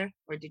winter,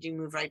 or did you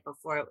move right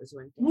before it was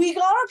winter? We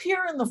got up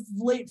here in the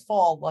late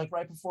fall, like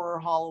right before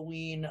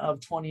Halloween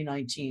of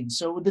 2019.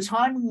 So the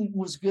timing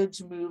was good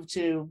to move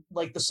to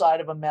like the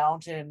side of a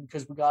mountain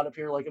because we got up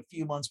here like a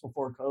few months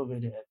before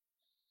COVID hit.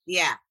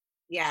 Yeah,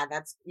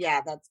 that's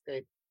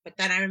good. But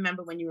then I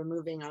remember when you were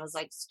moving, I was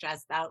like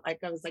stressed out. Like,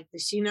 I was like,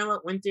 does she know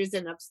what winter's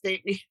in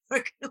upstate New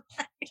York?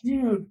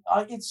 Dude,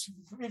 it's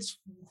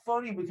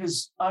funny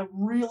because I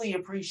really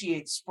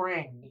appreciate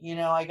spring. You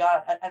know,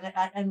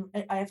 and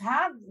I've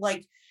had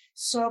like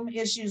some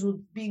issues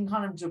with being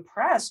kind of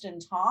depressed.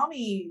 And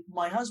Tommy,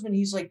 my husband,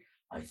 he's like,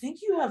 I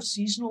think you have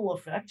seasonal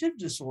affective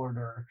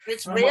disorder.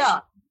 It's and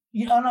real.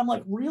 And I'm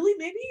like, really?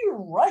 Maybe you're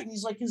right. And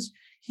he's like, because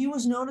he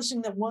was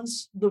noticing that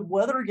once the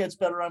weather gets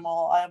better,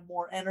 I have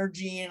more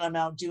energy and I'm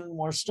out doing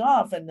more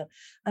stuff. And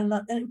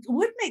it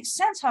would make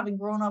sense, having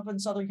grown up in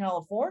Southern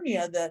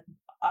California, that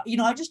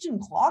I just didn't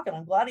clock it.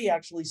 I'm glad he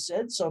actually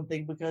said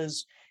something,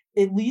 because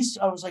at least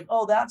I was like,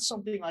 oh, that's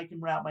something I can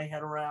wrap my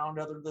head around,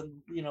 other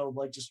than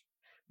like just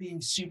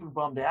being super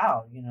bummed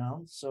out.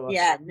 So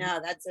yeah, no,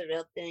 that's a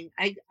real thing.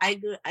 I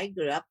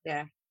grew up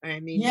there.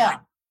 I mean, yeah.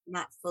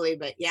 Not fully,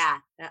 but yeah.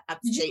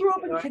 Did you grow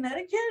up in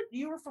Connecticut?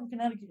 You were from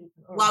Connecticut?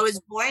 Well, I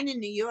was born in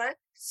New York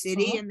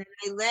City, and then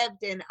I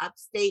lived in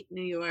upstate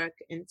New York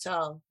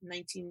until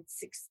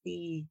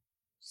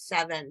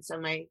 1967. So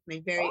my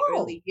very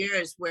early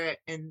years were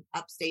in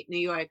upstate New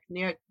York,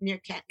 near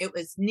Kent. It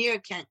was near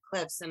Kent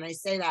Cliffs, and I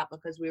say that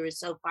because we were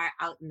so far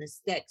out in the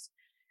sticks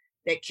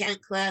that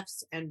Kent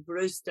Cliffs and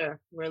Brewster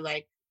were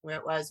like where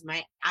it was.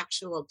 My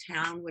actual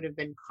town would have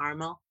been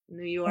Carmel,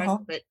 New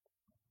York, but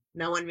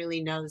no one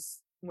really knows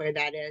where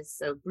that is.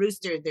 So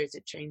Brewster, there's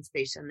a train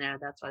station there.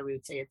 That's why we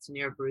would say it's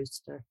near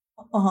Brewster.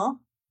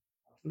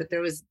 But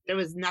there was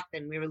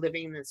nothing. We were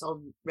living in this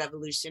old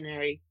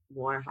Revolutionary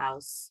War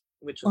house,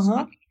 which was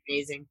fucking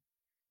amazing.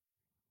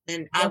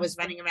 And I was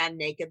running around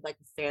naked like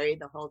a fairy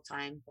the whole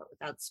time, but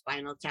without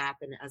Spinal Tap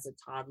and as a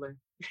toddler.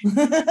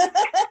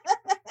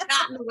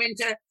 Not in the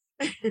winter.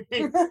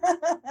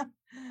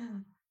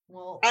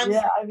 Well,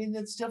 yeah, I mean,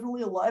 it's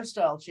definitely a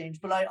lifestyle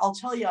change, but I'll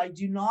tell you, I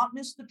do not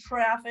miss the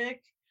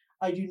traffic.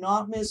 I do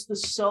not miss the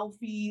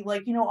selfie,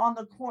 like, on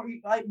the corner.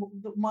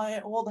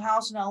 My old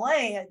house in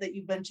LA that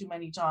you've been to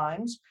many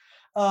times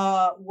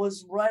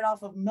was right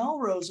off of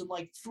Melrose, and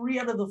like 3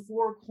 out of the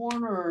 4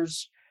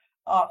 corners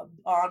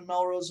on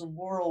Melrose and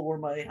Laurel, where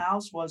my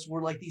house was,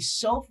 were like these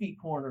selfie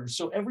corners.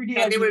 So every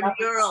day, there were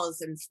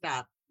murals and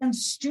stuff. And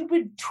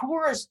stupid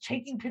tourists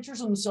taking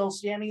pictures of themselves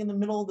standing in the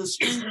middle of the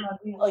street. And I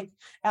mean, like,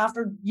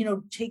 after,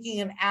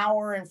 taking an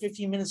hour and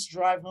 15 minutes to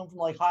drive home from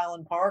like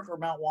Highland Park or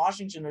Mount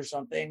Washington or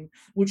something,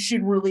 which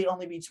should really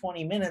only be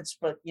 20 minutes.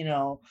 But,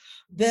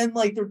 then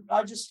like,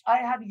 I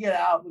had to get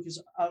out, because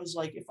I was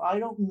like, if I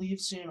don't leave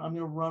soon, I'm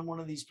going to run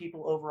one of these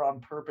people over on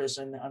purpose,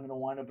 and I'm going to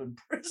wind up in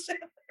prison.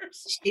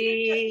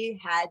 She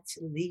had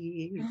to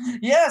leave.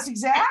 Yes,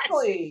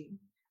 exactly.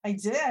 I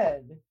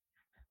did.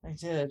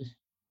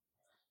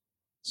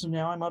 So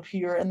now I'm up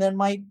here, and then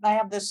I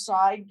have this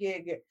side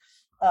gig,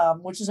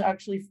 which is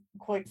actually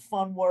quite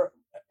fun, where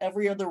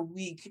every other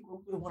week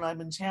when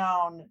I'm in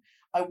town,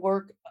 I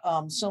work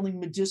selling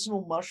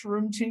medicinal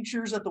mushroom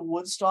tinctures at the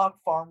Woodstock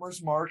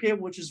Farmers Market,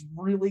 which is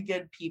really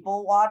good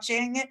people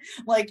watching.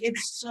 Like,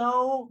 it's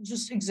so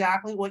just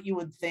exactly what you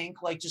would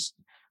think, like just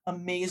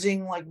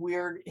amazing, like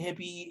weird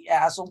hippie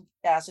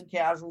acid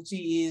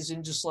casualties,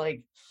 and just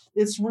like,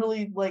 it's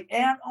really like,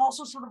 and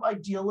also sort of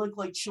idyllic,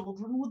 like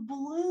children with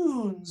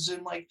balloons,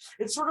 and like,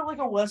 it's sort of like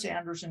a Wes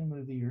Anderson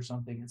movie or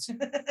something. It's you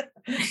get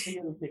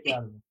a kick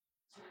out of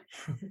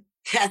it.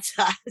 That's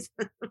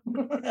awesome.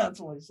 That's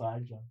my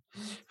side job.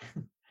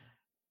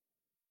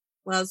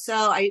 Well, so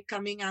are you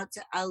coming out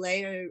to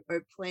LA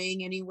or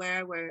playing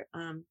anywhere where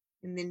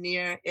in the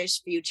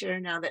near-ish future,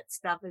 now that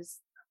stuff is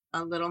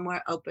a little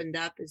more opened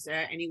up? Is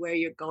there anywhere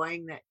you're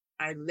going that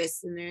our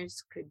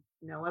listeners could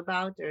know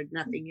about, or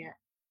nothing yet?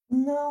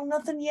 No,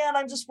 nothing yet.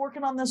 I'm just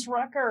working on this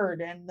record,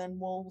 and then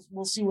we'll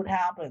see what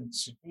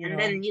happens.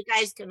 Then you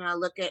guys can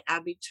look at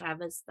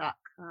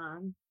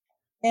abbytravis.com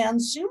and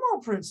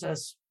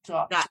sumoprincess.com.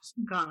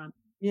 .com.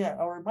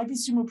 Or it might be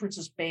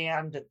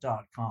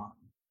sumoprincessband.com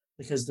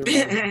because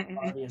they're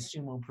probably a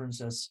sumo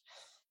princess,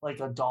 like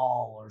a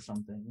doll or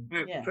something.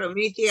 Or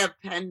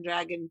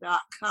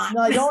PrometheaPendragon.com.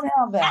 No, I don't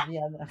have that.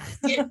 Yeah.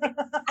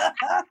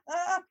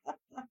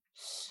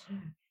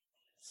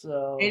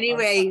 So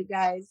anyway, you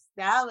guys,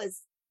 that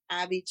was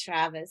Abby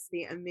Travis,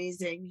 the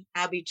amazing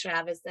Abby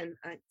Travis, and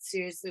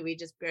seriously, we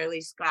just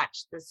barely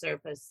scratched the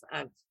surface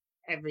of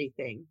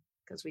everything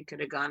because we could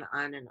have gone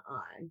on and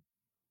on.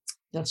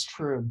 That's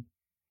true.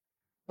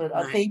 But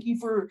thank you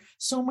for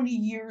so many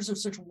years of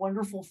such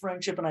wonderful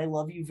friendship, and I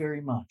love you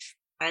very much.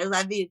 I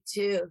love you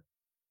too.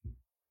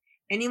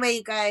 Anyway,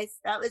 you guys,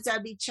 that was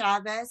Abby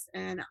Travis,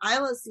 and I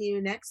will see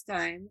you next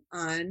time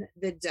on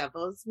The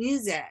Devil's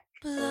Music.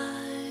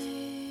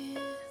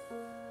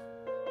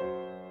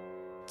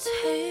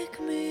 Take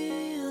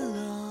me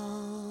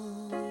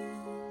along,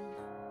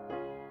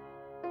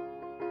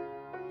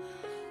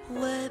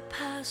 way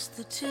past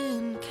the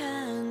tin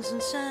cans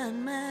and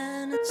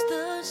Sandman. It's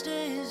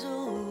Thursday's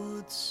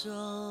old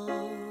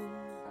song.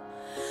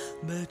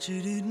 Bet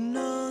you didn't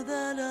know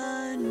that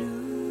I knew.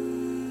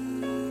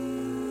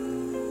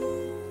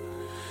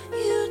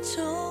 You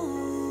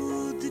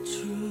told the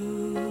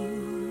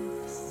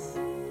truth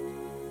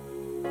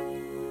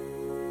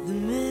the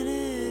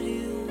minute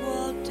you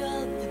walked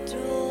out the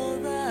door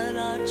that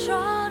I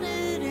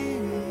trotted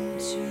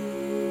into.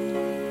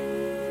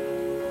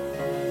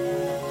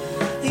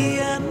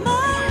 Yeah,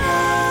 my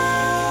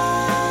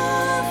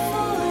love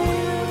for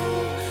you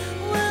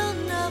will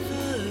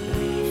never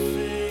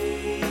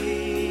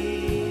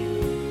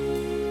fade,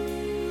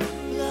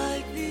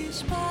 like these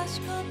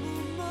past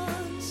couple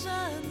months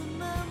and the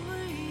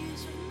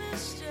memories of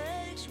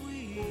mistakes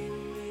we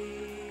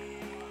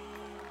made.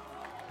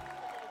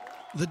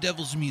 The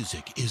Devil's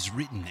Music is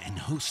written and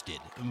hosted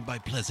by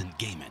Pleasant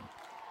Gaiman.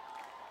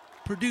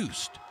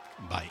 Produced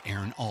by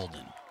Aaron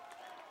Alden.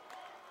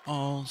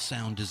 All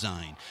sound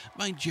design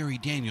by Jerry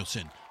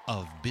Danielson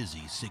of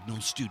Busy Signal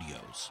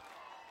Studios.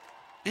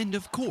 And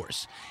of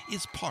course,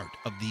 is part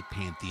of the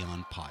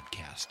Pantheon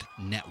Podcast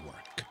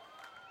Network.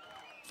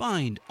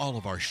 Find all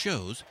of our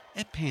shows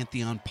at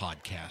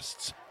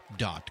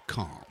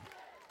pantheonpodcasts.com.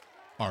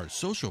 Our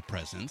social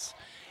presence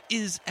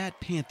is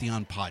at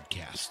Pantheon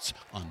Podcasts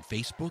on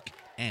Facebook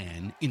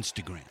and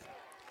Instagram.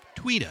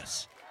 Tweet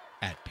us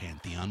at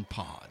Pantheon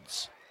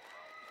Pods.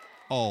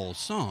 All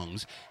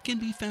songs can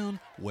be found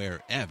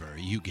wherever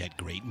you get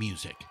great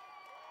music.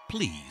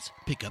 Please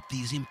pick up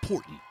these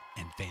important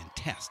and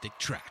fantastic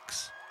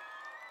tracks.